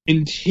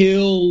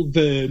until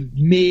the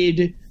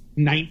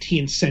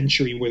mid-19th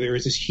century, where there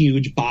was this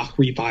huge Bach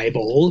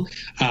revival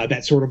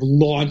that sort of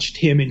launched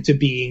him into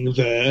being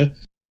the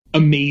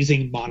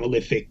amazing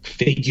monolithic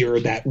figure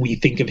that we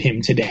think of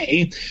him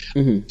today.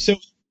 So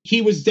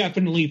he was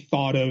definitely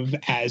thought of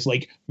as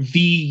like the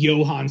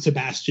Johann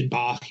Sebastian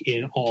Bach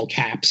in all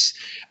caps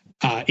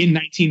in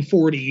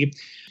 1940.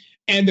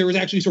 And there was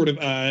actually sort of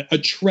a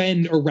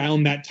trend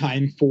around that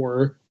time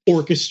for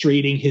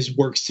orchestrating his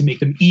works to make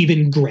them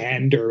even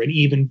grander and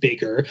even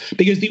bigger,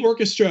 because the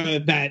orchestra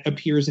that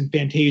appears in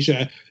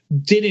Fantasia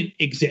didn't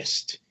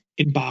exist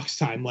in Bach's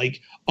time. Like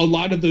a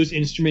lot of those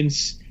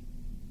instruments,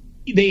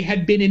 they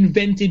had been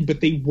invented, but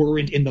they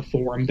weren't in the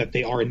form that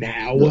they are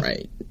now.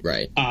 Right.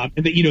 And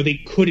that,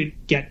 they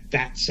couldn't get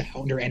that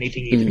sound or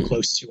anything even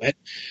close to it.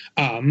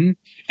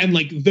 And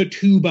like the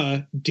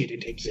tuba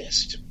didn't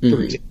exist,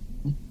 for example.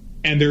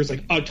 and there's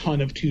like a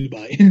ton of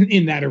tuba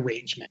in that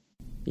arrangement.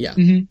 Yeah.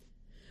 Mm-hmm.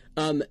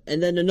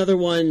 And then another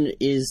one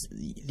is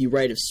The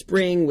Rite of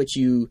Spring, which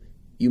you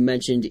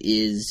mentioned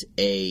is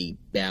a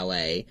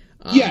ballet.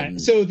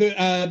 So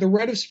the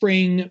Rite of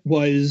Spring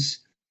was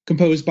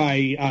composed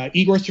by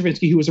Igor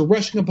Stravinsky, who was a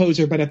Russian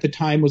composer, but at the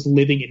time was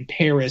living in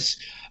Paris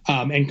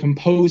and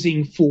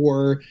composing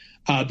for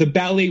the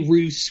Ballet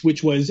Russe,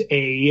 which was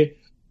a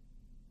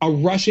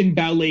Russian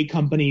ballet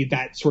company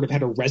that sort of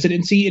had a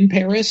residency in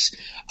Paris.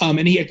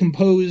 And he had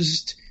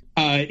composed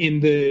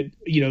in the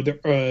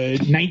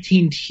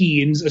 19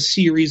 teens a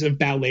series of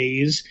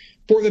ballets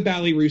for the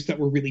Ballet Russe that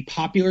were really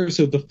popular.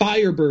 So the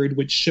Firebird,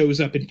 which shows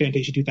up in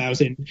Fantasia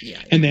 2000,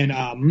 and then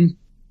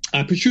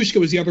Petrushka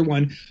was the other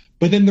one.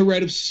 But then the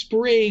Rite of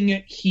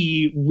Spring,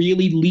 he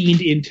really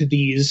leaned into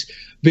these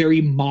very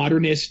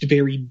modernist,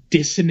 very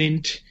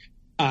dissonant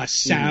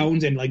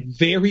sounds and like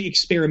very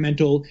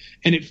experimental.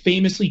 And it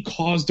famously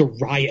caused a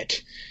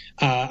riot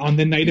on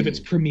the night of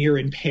its premiere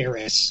in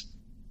Paris.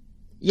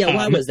 Yeah,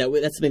 why was that?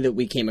 That's something that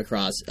we came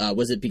across.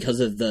 Was it because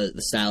of the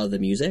style of the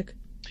music?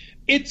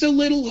 It's a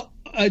little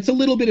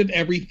bit of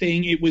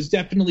everything. It was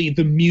definitely,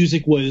 the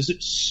music was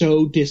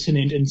so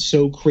dissonant and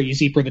so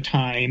crazy for the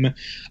time,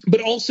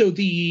 but also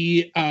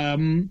the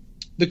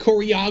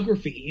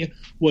choreography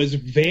was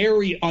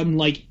very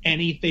unlike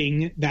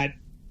anything that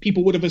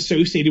people would have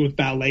associated with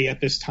ballet at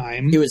this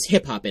time. It was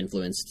hip hop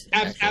influenced.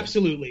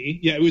 Absolutely,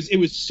 yeah. It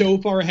was so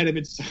far ahead of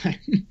its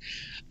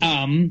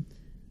time.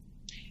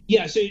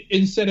 Yeah, so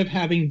instead of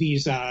having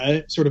these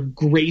sort of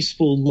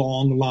graceful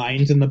long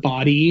lines in the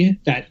body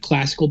that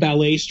classical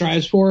ballet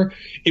strives for,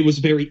 it was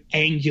very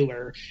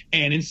angular.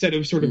 And instead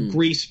of sort of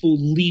graceful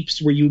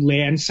leaps where you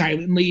land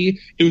silently,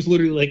 it was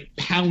literally like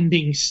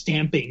pounding,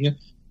 stamping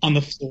on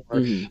the floor.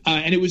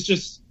 And it was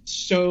just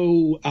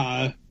so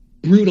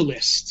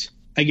brutalist,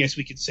 I guess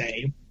we could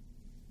say,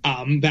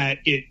 that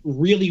it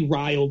really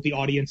riled the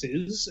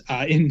audiences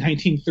in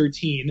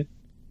 1913.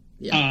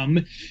 Yeah.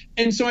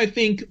 And so I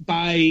think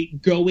by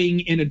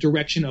going in a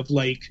direction of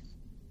like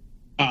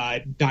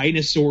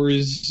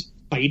dinosaurs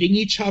fighting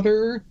each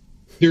other,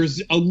 there's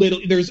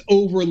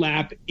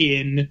overlap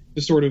in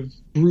the sort of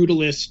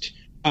brutalist.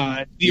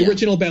 The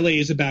original ballet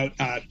is about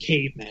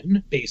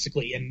cavemen,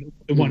 basically, and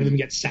one of them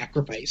gets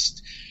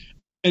sacrificed.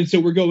 And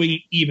so we're going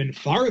even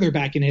farther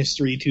back in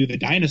history to the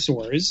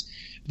dinosaurs,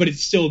 but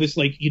it's still this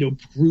like,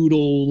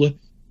 brutal,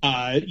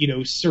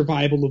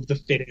 survival of the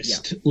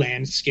fittest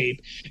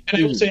landscape.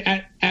 And I will say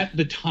at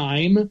the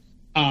time,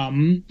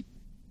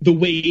 the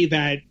way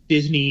that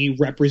Disney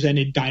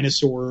represented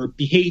dinosaur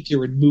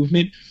behavior and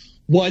movement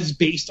was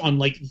based on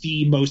like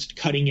the most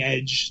cutting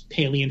edge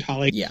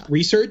paleontologic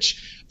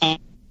research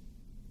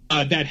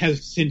that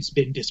has since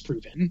been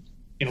disproven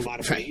in a lot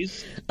of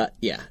ways.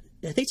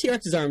 I think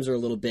T-Rex's arms are a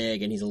little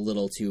big and he's a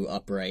little too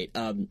upright.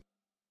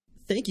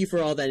 Thank you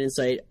for all that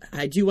insight.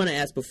 I do want to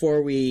ask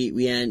before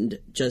we end,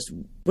 just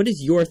what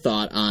is your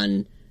thought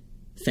on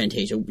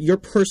Fantasia? Your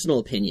personal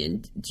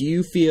opinion. Do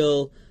you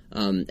feel,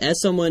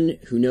 as someone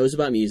who knows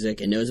about music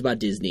and knows about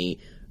Disney,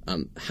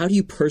 how do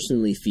you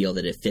personally feel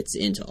that it fits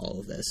into all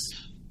of this?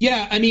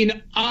 Yeah, I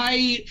mean,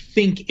 I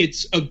think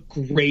it's a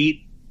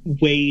great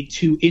way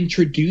to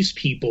introduce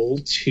people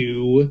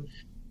to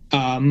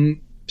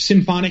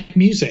symphonic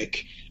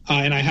music.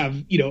 And I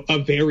have, a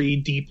very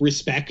deep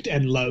respect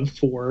and love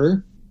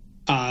for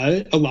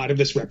a lot of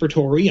this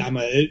repertory.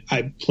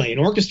 I play in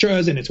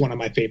orchestras, and it's one of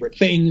my favorite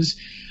things.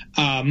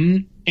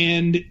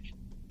 And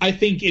I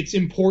think it's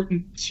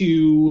important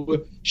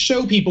to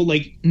show people,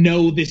 like,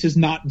 no, this is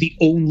not the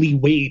only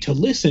way to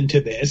listen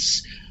to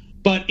this,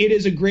 but it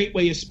is a great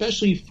way,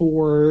 especially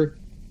for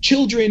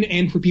children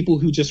and for people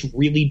who just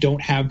really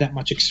don't have that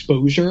much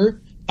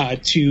exposure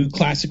to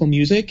classical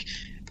music,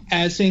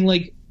 as saying,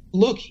 like,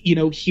 look,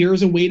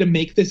 here's a way to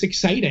make this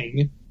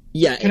exciting.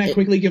 Yeah. Can I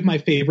quickly give my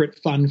favorite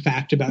fun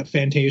fact about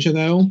Fantasia,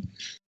 though?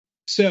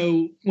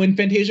 So when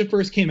Fantasia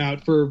first came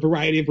out, for a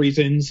variety of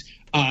reasons,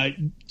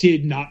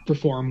 did not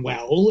perform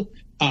well,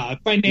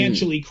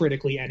 financially,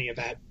 critically, any of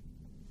that.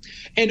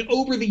 And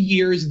over the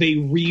years, they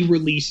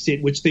re-released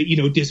it, which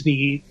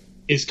Disney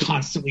is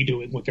constantly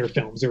doing with their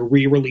films. They're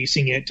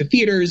re-releasing it to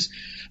theaters.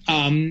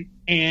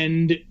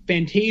 And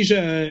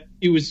Fantasia,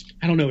 it was,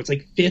 I don't know, it's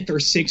like 5th or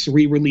 6th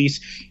re-release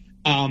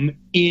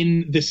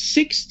in the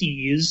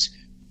 60s.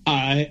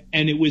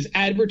 And it was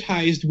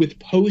advertised with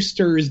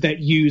posters that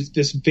used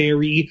this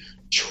very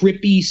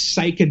trippy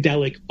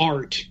psychedelic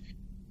art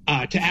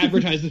to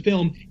advertise the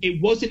film.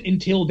 It wasn't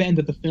until then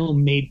that the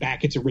film made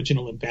back its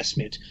original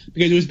investment,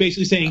 because it was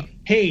basically saying,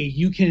 hey,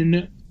 you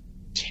can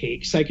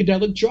take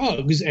psychedelic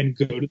drugs and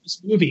go to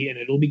this movie and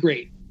it'll be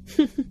great.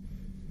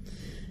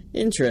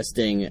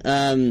 Interesting.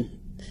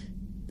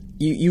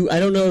 You I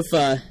don't know if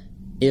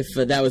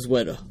that was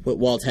what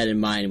Walt had in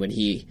mind when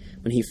he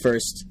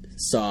first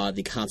saw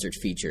the concert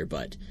feature,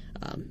 but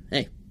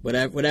hey,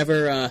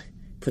 whatever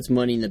puts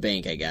money in the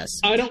bank, I guess.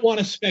 I don't want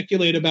to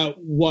speculate about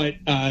what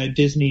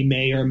Disney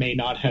may or may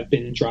not have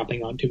been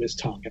dropping onto his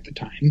tongue at the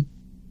time.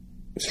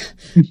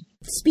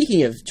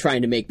 Speaking of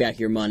trying to make back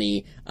your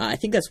money, I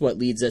think that's what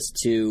leads us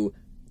to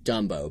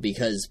Dumbo,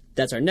 because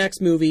that's our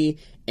next movie,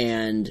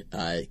 and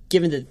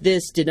given that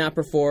this did not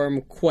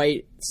perform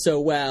quite so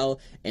well,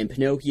 and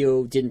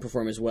Pinocchio didn't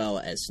perform as well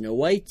as Snow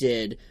White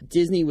did,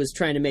 Disney was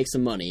trying to make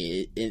some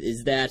money.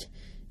 Is that's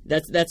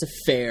a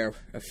fair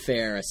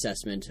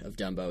assessment of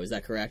Dumbo? Is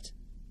that correct?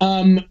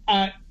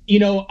 I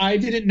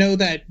didn't know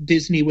that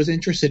Disney was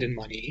interested in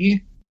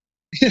money.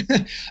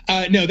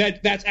 No,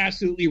 that's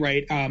absolutely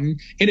right.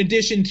 In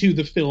addition to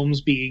the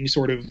films being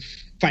sort of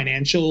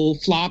financial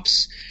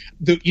flops,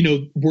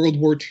 World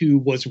War II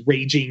was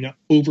raging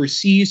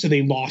overseas, so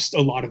they lost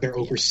a lot of their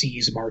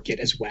overseas market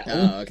as well.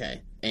 Oh,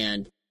 okay.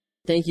 And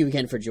thank you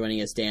again for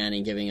joining us, Dan,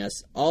 and giving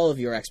us all of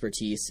your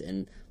expertise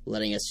and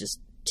letting us just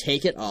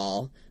take it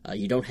all.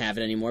 You don't have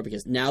it anymore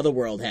because now the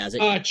world has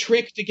it.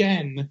 Tricked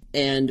again.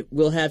 And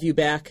we'll have you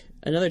back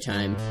another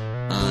time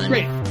on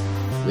Great.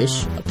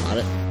 Wish Upon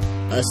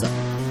a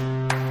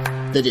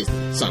Star, the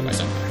Disney Song by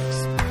Songwriter.